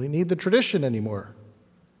 We don't really need the tradition anymore.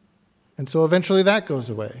 And so eventually that goes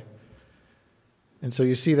away. And so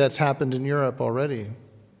you see that's happened in Europe already.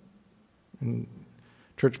 And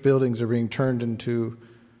church buildings are being turned into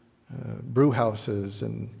brew houses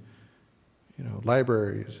and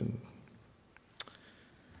libraries. And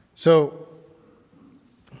so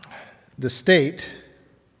the state,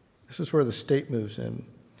 this is where the state moves in.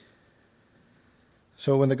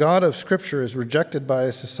 So when the God of Scripture is rejected by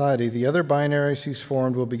a society, the other binaries he's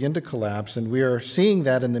formed will begin to collapse, and we are seeing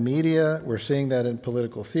that in the media, we're seeing that in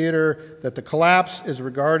political theater, that the collapse is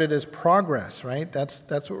regarded as progress, right? That's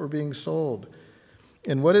what we're being sold.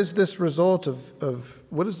 And what is this result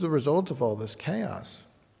what is the result of all this chaos?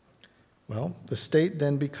 Well, the state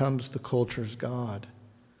then becomes the culture's god.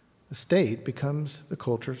 The state becomes the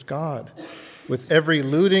culture's god. With every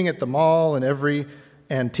looting at the mall and every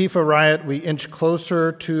Antifa riot, we inch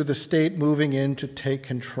closer to the state moving in to take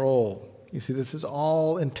control. You see, this is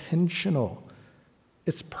all intentional.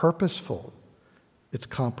 It's purposeful. It's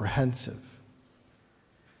comprehensive.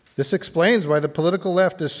 This explains why the political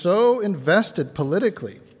left is so invested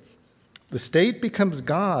politically. The state becomes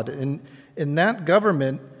God, and in that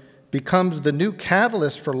government becomes the new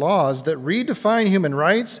catalyst for laws that redefine human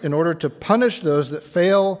rights in order to punish those that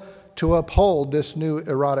fail to uphold this new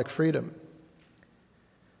erotic freedom.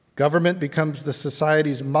 Government becomes the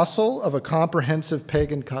society's muscle of a comprehensive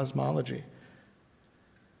pagan cosmology.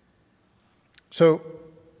 So,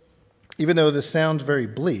 even though this sounds very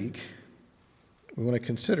bleak, we want to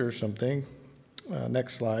consider something.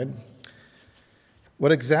 Next slide.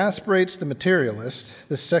 What exasperates the materialist,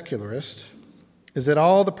 the secularist, is that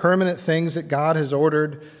all the permanent things that God has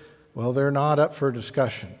ordered, well, they're not up for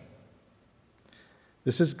discussion.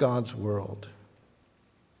 This is God's world.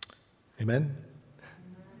 Amen?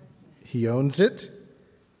 He owns it,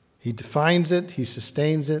 he defines it, he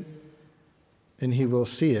sustains it, and he will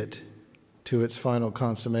see it to its final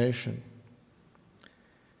consummation.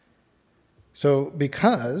 So,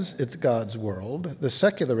 because it's God's world, the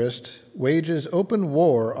secularist wages open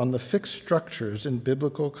war on the fixed structures in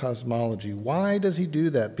biblical cosmology. Why does he do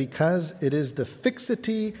that? Because it is the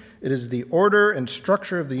fixity, it is the order and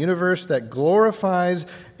structure of the universe that glorifies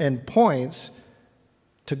and points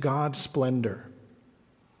to God's splendor.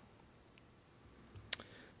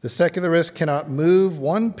 The secularist cannot move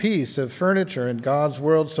one piece of furniture in God's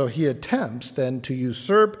world, so he attempts then to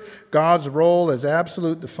usurp God's role as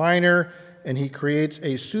absolute definer, and he creates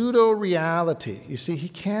a pseudo-reality. You see, he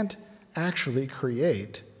can't actually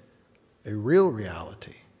create a real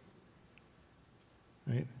reality.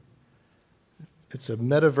 Right? It's a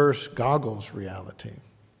metaverse goggles reality.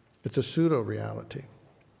 It's a pseudo-reality.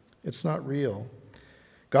 It's not real.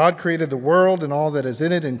 God created the world and all that is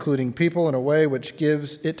in it, including people, in a way which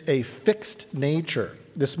gives it a fixed nature.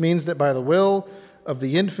 This means that by the will of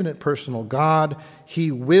the infinite personal God, he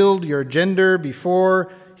willed your gender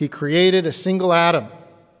before he created a single atom.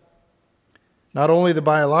 Not only the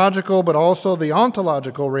biological, but also the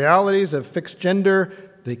ontological realities of fixed gender,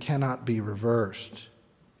 they cannot be reversed.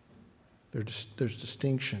 There's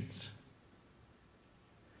distinctions.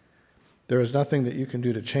 There is nothing that you can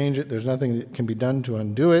do to change it. There's nothing that can be done to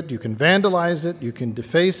undo it. You can vandalize it. You can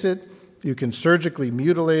deface it. You can surgically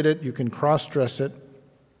mutilate it. You can cross-dress it.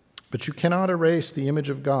 But you cannot erase the image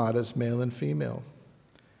of God as male and female.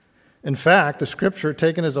 In fact, the Scripture,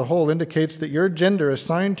 taken as a whole, indicates that your gender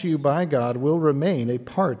assigned to you by God will remain a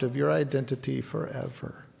part of your identity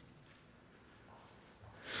forever.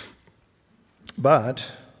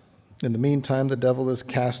 But in the meantime, the devil is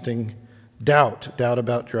casting doubt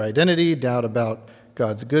about your identity, doubt about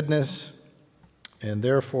God's goodness, and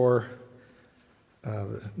therefore,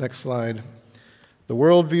 the next slide, the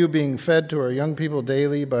worldview being fed to our young people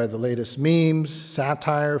daily by the latest memes,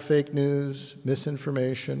 satire, fake news,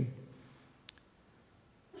 misinformation,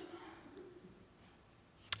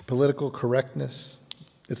 political correctness.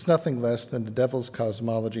 It's nothing less than the devil's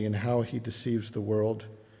cosmology and how he deceives the world.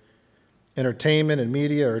 Entertainment and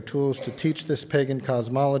media are tools to teach this pagan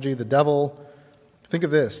cosmology. The devil, think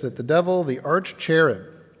of this, that the devil, the arch-cherub,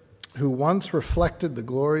 who once reflected the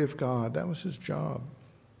glory of God, that was his job,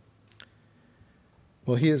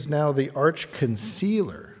 Well, he is now the arch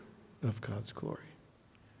concealer of God's glory.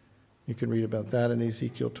 You can read about that in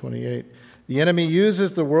Ezekiel 28. The enemy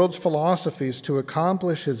uses the world's philosophies to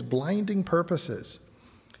accomplish his blinding purposes.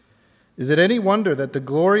 Is it any wonder that the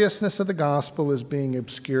gloriousness of the gospel is being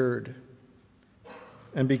obscured?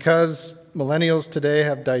 And because millennials today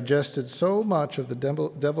have digested so much of the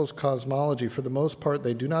devil's cosmology, for the most part,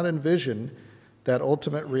 they do not envision that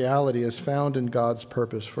ultimate reality is found in God's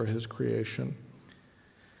purpose for his creation.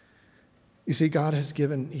 You see, God has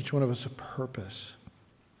given each one of us a purpose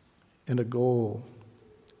and a goal.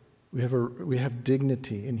 We have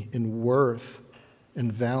dignity and worth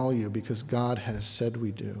and value because God has said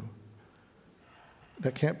we do.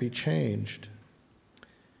 That can't be changed.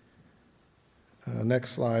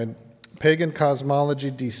 Next slide. Pagan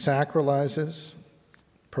cosmology desacralizes,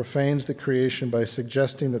 profanes the creation by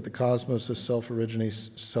suggesting that the cosmos is self-originating,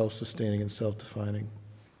 self-sustaining, and self-defining.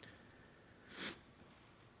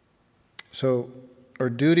 So our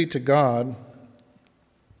duty to God,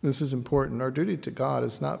 this is important, our duty to God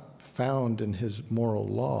is not found in his moral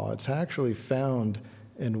law. It's actually found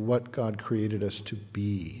in what God created us to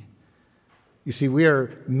be. You see, we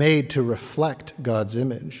are made to reflect God's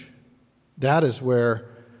image. That is where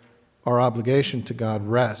our obligation to God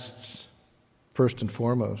rests, first and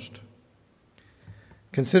foremost.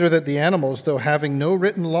 Consider that the animals, though having no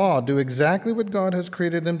written law, do exactly what God has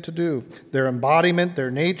created them to do. Their embodiment,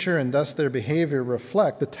 their nature, and thus their behavior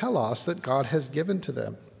reflect the telos that God has given to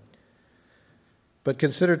them. But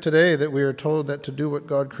consider today that we are told that to do what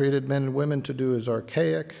God created men and women to do is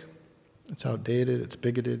archaic, it's outdated, it's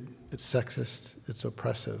bigoted, it's sexist, it's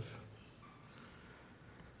oppressive.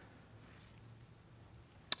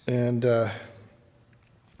 And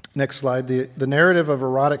next slide. The narrative of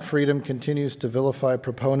erotic freedom continues to vilify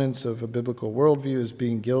proponents of a biblical worldview as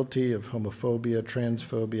being guilty of homophobia,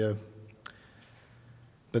 transphobia.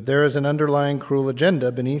 But there is an underlying cruel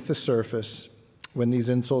agenda beneath the surface when these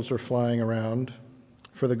insults are flying around.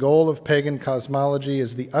 For the goal of pagan cosmology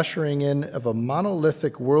is the ushering in of a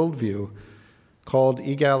monolithic worldview called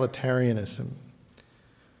egalitarianism.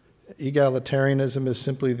 Egalitarianism is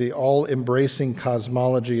simply the all-embracing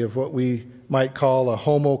cosmology of what we might call a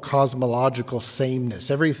homo-cosmological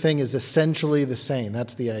sameness. Everything is essentially the same.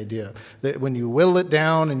 That's the idea. That when you whittle it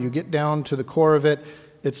down and you get down to the core of it,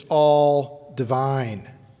 it's all divine.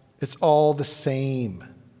 It's all the same.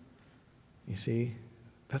 You see?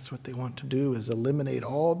 That's what they want to do, is eliminate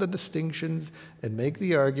all the distinctions and make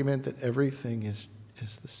the argument that everything is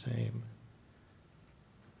the same.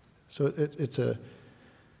 So it's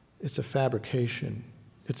a fabrication.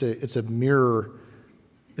 It's a mirror.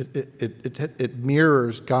 It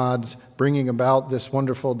mirrors God's bringing about this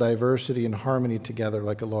wonderful diversity and harmony together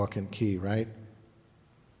like a lock and key, right?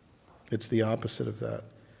 It's the opposite of that.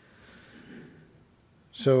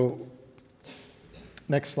 So,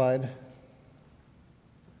 next slide.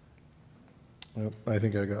 Oh, I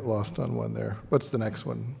think I got lost on one there. What's the next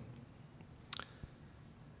one?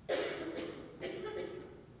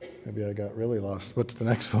 Maybe I got really lost. What's the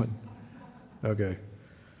next one? Okay.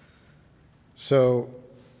 So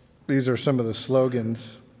these are some of the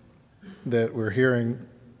slogans that we're hearing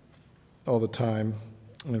all the time.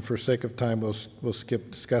 And for sake of time, we'll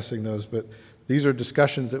skip discussing those. But these are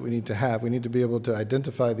discussions that we need to have. We need to be able to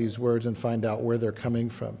identify these words and find out where they're coming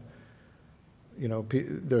from. You know,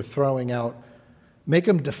 they're throwing out, make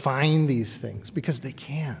them define these things, because they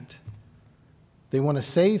can't. They want to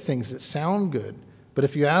say things that sound good. But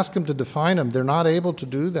if you ask them to define them, they're not able to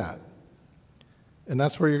do that. And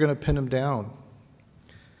that's where you're going to pin them down.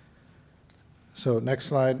 So next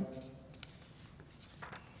slide.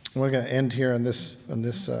 We're going to end here on this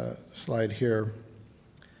slide here.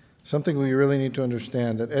 Something we really need to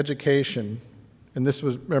understand, that education, and this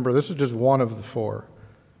is just one of the four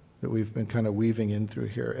that we've been kind of weaving in through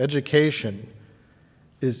here. Education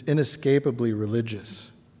is inescapably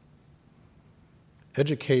religious.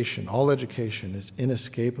 Education, all education is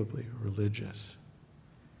inescapably religious.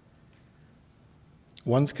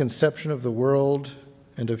 One's conception of the world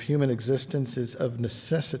and of human existence is of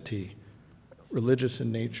necessity religious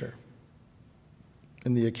in nature.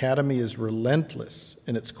 And the academy is relentless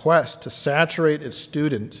in its quest to saturate its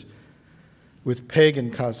students with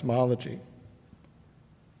pagan cosmology.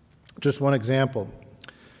 Just one example.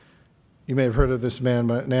 You may have heard of this man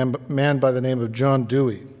by the name of John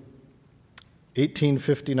Dewey.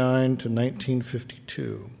 1859 to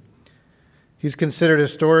 1952. He's considered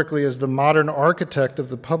historically as the modern architect of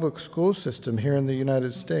the public school system here in the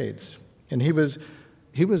United States. And he was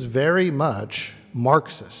very much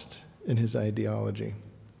Marxist in his ideology.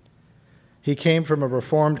 He came from a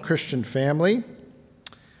Reformed Christian family,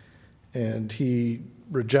 and he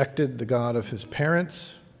rejected the God of his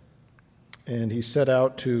parents, and he set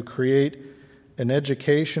out to create an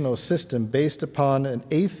educational system based upon an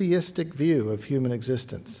atheistic view of human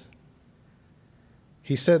existence.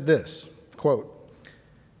 He said this, quote,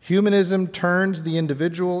 "Humanism turns the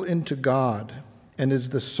individual into God and is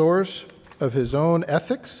the source of his own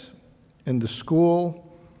ethics, and the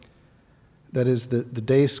school, that is the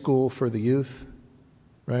day school for the youth,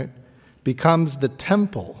 right, becomes the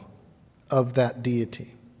temple of that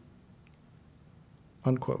deity."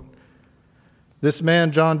 Unquote. This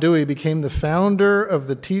man, John Dewey, became the founder of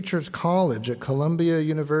the Teachers College at Columbia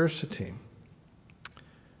University,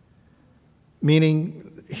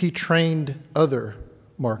 meaning he trained other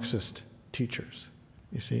Marxist teachers,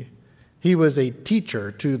 you see. He was a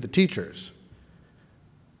teacher to the teachers,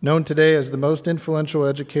 known today as the most influential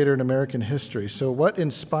educator in American history. So what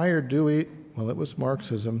inspired Dewey? Well, it was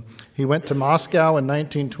Marxism. He went to Moscow in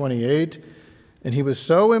 1928, and he was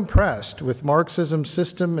so impressed with Marxism's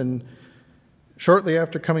system, and shortly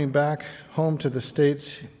after coming back home to the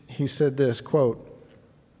States, he said this, quote,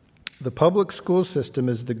 "The public school system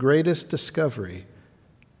is the greatest discovery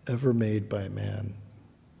ever made by man."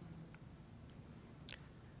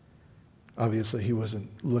 Obviously, he wasn't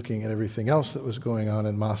looking at everything else that was going on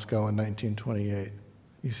in Moscow in 1928.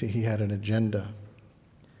 You see, he had an agenda.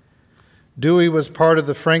 Dewey was part of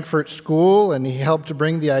the Frankfurt School, and he helped to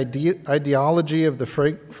bring the ideology of the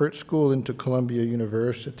Frankfurt School into Columbia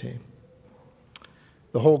University.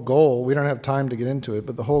 The whole goal, we don't have time to get into it,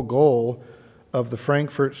 but the whole goal of the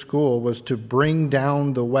Frankfurt School was to bring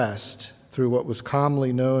down the West through what was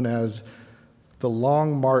commonly known as the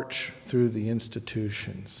Long March through the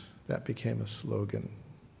institutions. That became a slogan.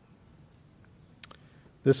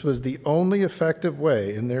 This was the only effective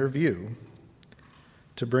way, in their view,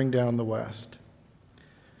 to bring down the West.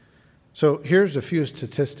 So here's a few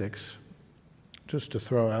statistics just to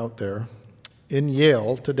throw out there. In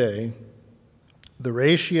Yale today, the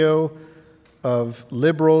ratio of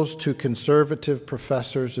liberals to conservative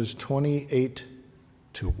professors is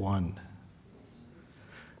 28-1.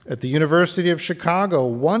 At the University of Chicago,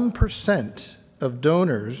 1% of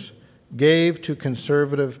donors gave to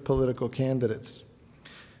conservative political candidates.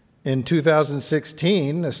 In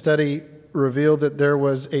 2016, a study revealed that there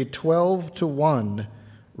was a 12-1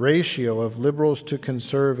 ratio of liberals to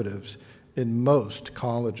conservatives in most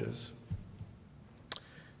colleges.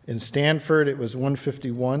 In Stanford, it was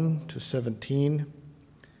 151-17.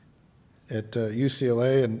 At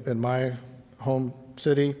UCLA, in my home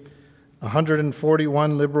city,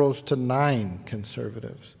 141 liberals to 9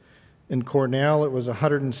 conservatives. In Cornell, it was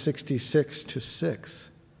 166-6.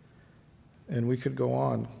 And we could go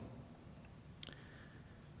on.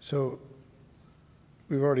 So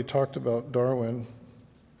we've already talked about Darwin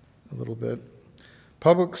a little bit.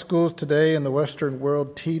 Public schools today in the Western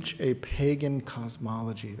world teach a pagan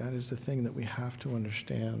cosmology. That is the thing that we have to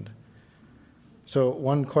understand. So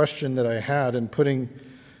one question that I had in putting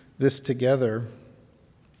this together,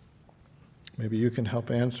 maybe you can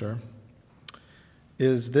help answer,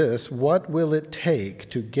 is this: what will it take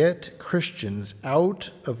to get Christians out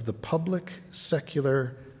of the public,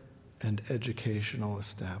 secular, and educational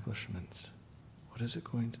establishments? What is it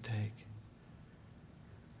going to take?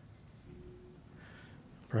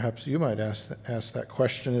 Perhaps you might ask that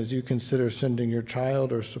question as you consider sending your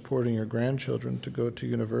child or supporting your grandchildren to go to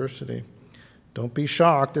university. Don't be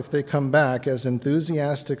shocked if they come back as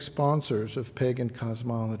enthusiastic sponsors of pagan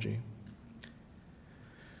cosmology.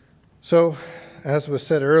 So, as was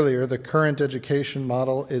said earlier, the current education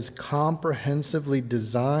model is comprehensively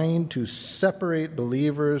designed to separate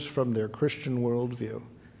believers from their Christian worldview.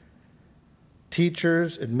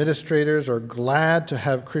 Teachers, administrators are glad to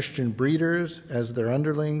have Christian breeders as their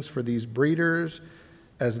underlings, for these breeders,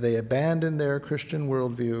 as they abandon their Christian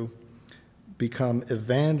worldview, become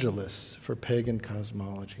evangelists for pagan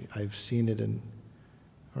cosmology. I've seen it in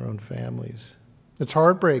our own families. It's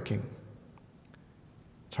heartbreaking.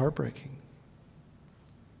 It's heartbreaking.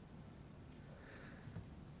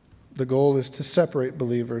 The goal is to separate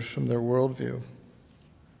believers from their worldview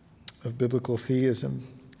of biblical theism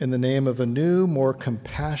in the name of a new, more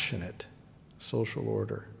compassionate social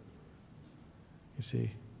order. You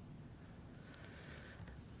see?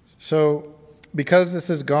 So, because this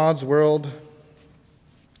is God's world,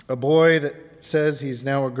 a boy that says he's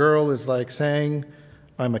now a girl is like saying,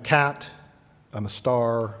 I'm a cat, I'm a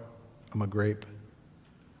star, I'm a grape.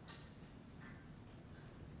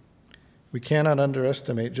 We cannot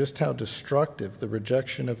underestimate just how destructive the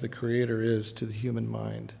rejection of the Creator is to the human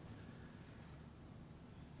mind.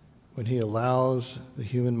 When he allows the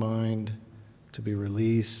human mind to be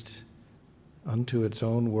released unto its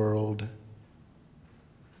own world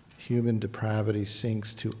human depravity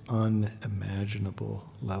sinks to unimaginable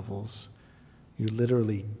levels. You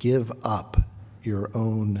literally give up your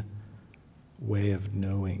own way of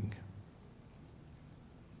knowing.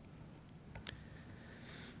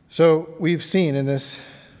 So we've seen in this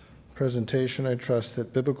presentation, I trust,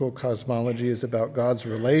 that biblical cosmology is about God's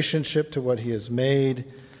relationship to what he has made,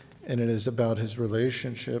 and it is about his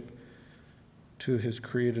relationship to his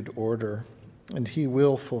created order. And he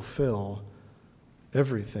will fulfill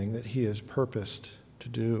everything that he has purposed to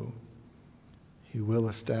do. He will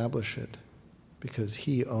establish it because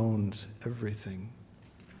he owns everything.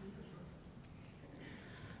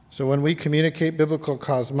 So when we communicate biblical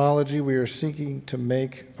cosmology, we are seeking to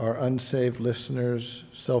make our unsaved listeners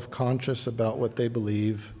self-conscious about what they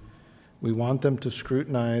believe. We want them to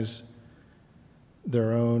scrutinize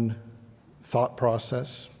their own thought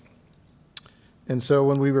process. And so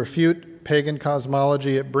when we refute pagan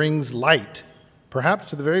cosmology, it brings light, perhaps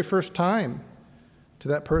for the very first time, to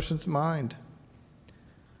that person's mind.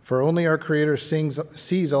 For only our Creator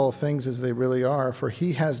sees all things as they really are, for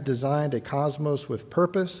he has designed a cosmos with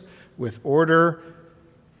purpose, with order,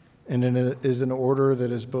 and it is an order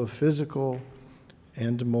that is both physical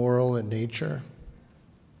and moral in nature.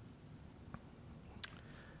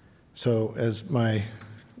 So as one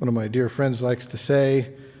of my dear friends likes to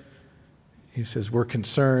say, he says, we're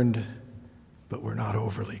concerned, but we're not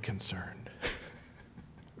overly concerned.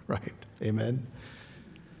 Right? Amen?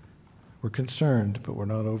 We're concerned, but we're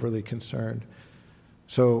not overly concerned.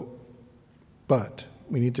 But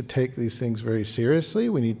we need to take these things very seriously.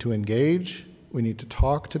 We need to engage. We need to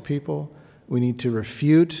talk to people. We need to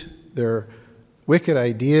refute their wicked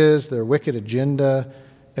ideas, their wicked agenda,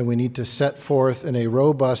 and we need to set forth in a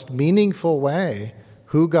robust, meaningful way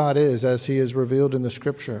who God is as he is revealed in the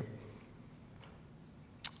Scripture.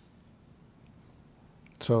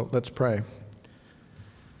 So let's pray.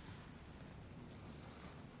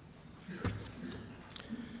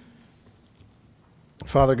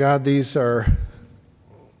 Father God, these are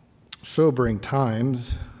sobering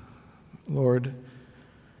times, Lord,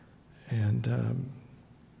 and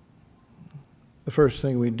the first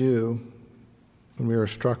thing we do when we are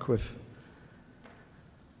struck with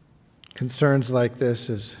concerns like this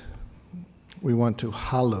is we want to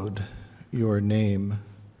hallowed your name.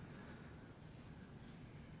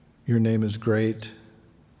 Your name is great.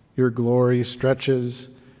 Your glory stretches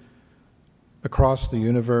across the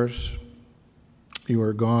universe. You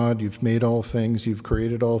are God. You've made all things. You've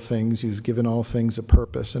created all things. You've given all things a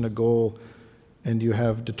purpose and a goal, and you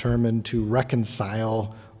have determined to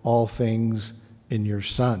reconcile all things in your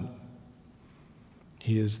Son.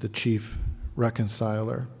 He is the chief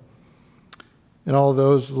reconciler. And all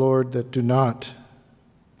those, Lord, that do not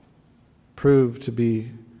prove to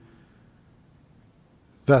be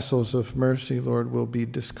vessels of mercy, Lord, will be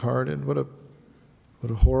discarded. What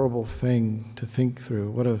a horrible thing to think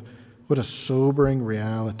through. What a sobering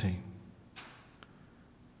reality.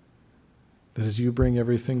 That as you bring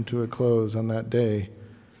everything to a close on that day,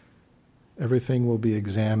 everything will be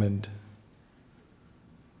examined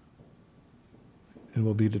and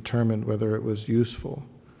will be determined whether it was useful,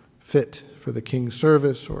 fit for the king's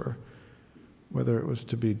service, or whether it was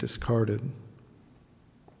to be discarded.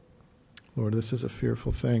 Lord, this is a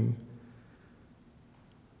fearful thing.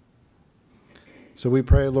 So we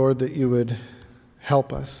pray, Lord, that you would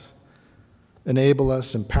help us, enable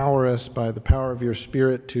us, empower us by the power of your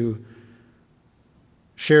Spirit to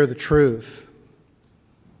share the truth.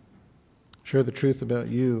 Share the truth about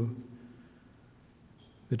you,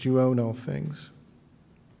 that you own all things.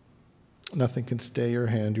 Nothing can stay your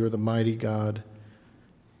hand. You are the mighty God.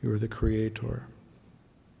 You are the Creator.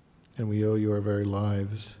 And we owe you our very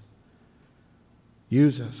lives.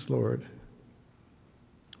 Use us, Lord.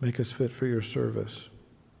 Make us fit for your service,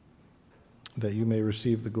 that you may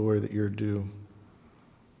receive the glory that you're due.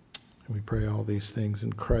 And we pray all these things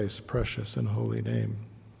in Christ's precious and holy name.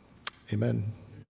 Amen.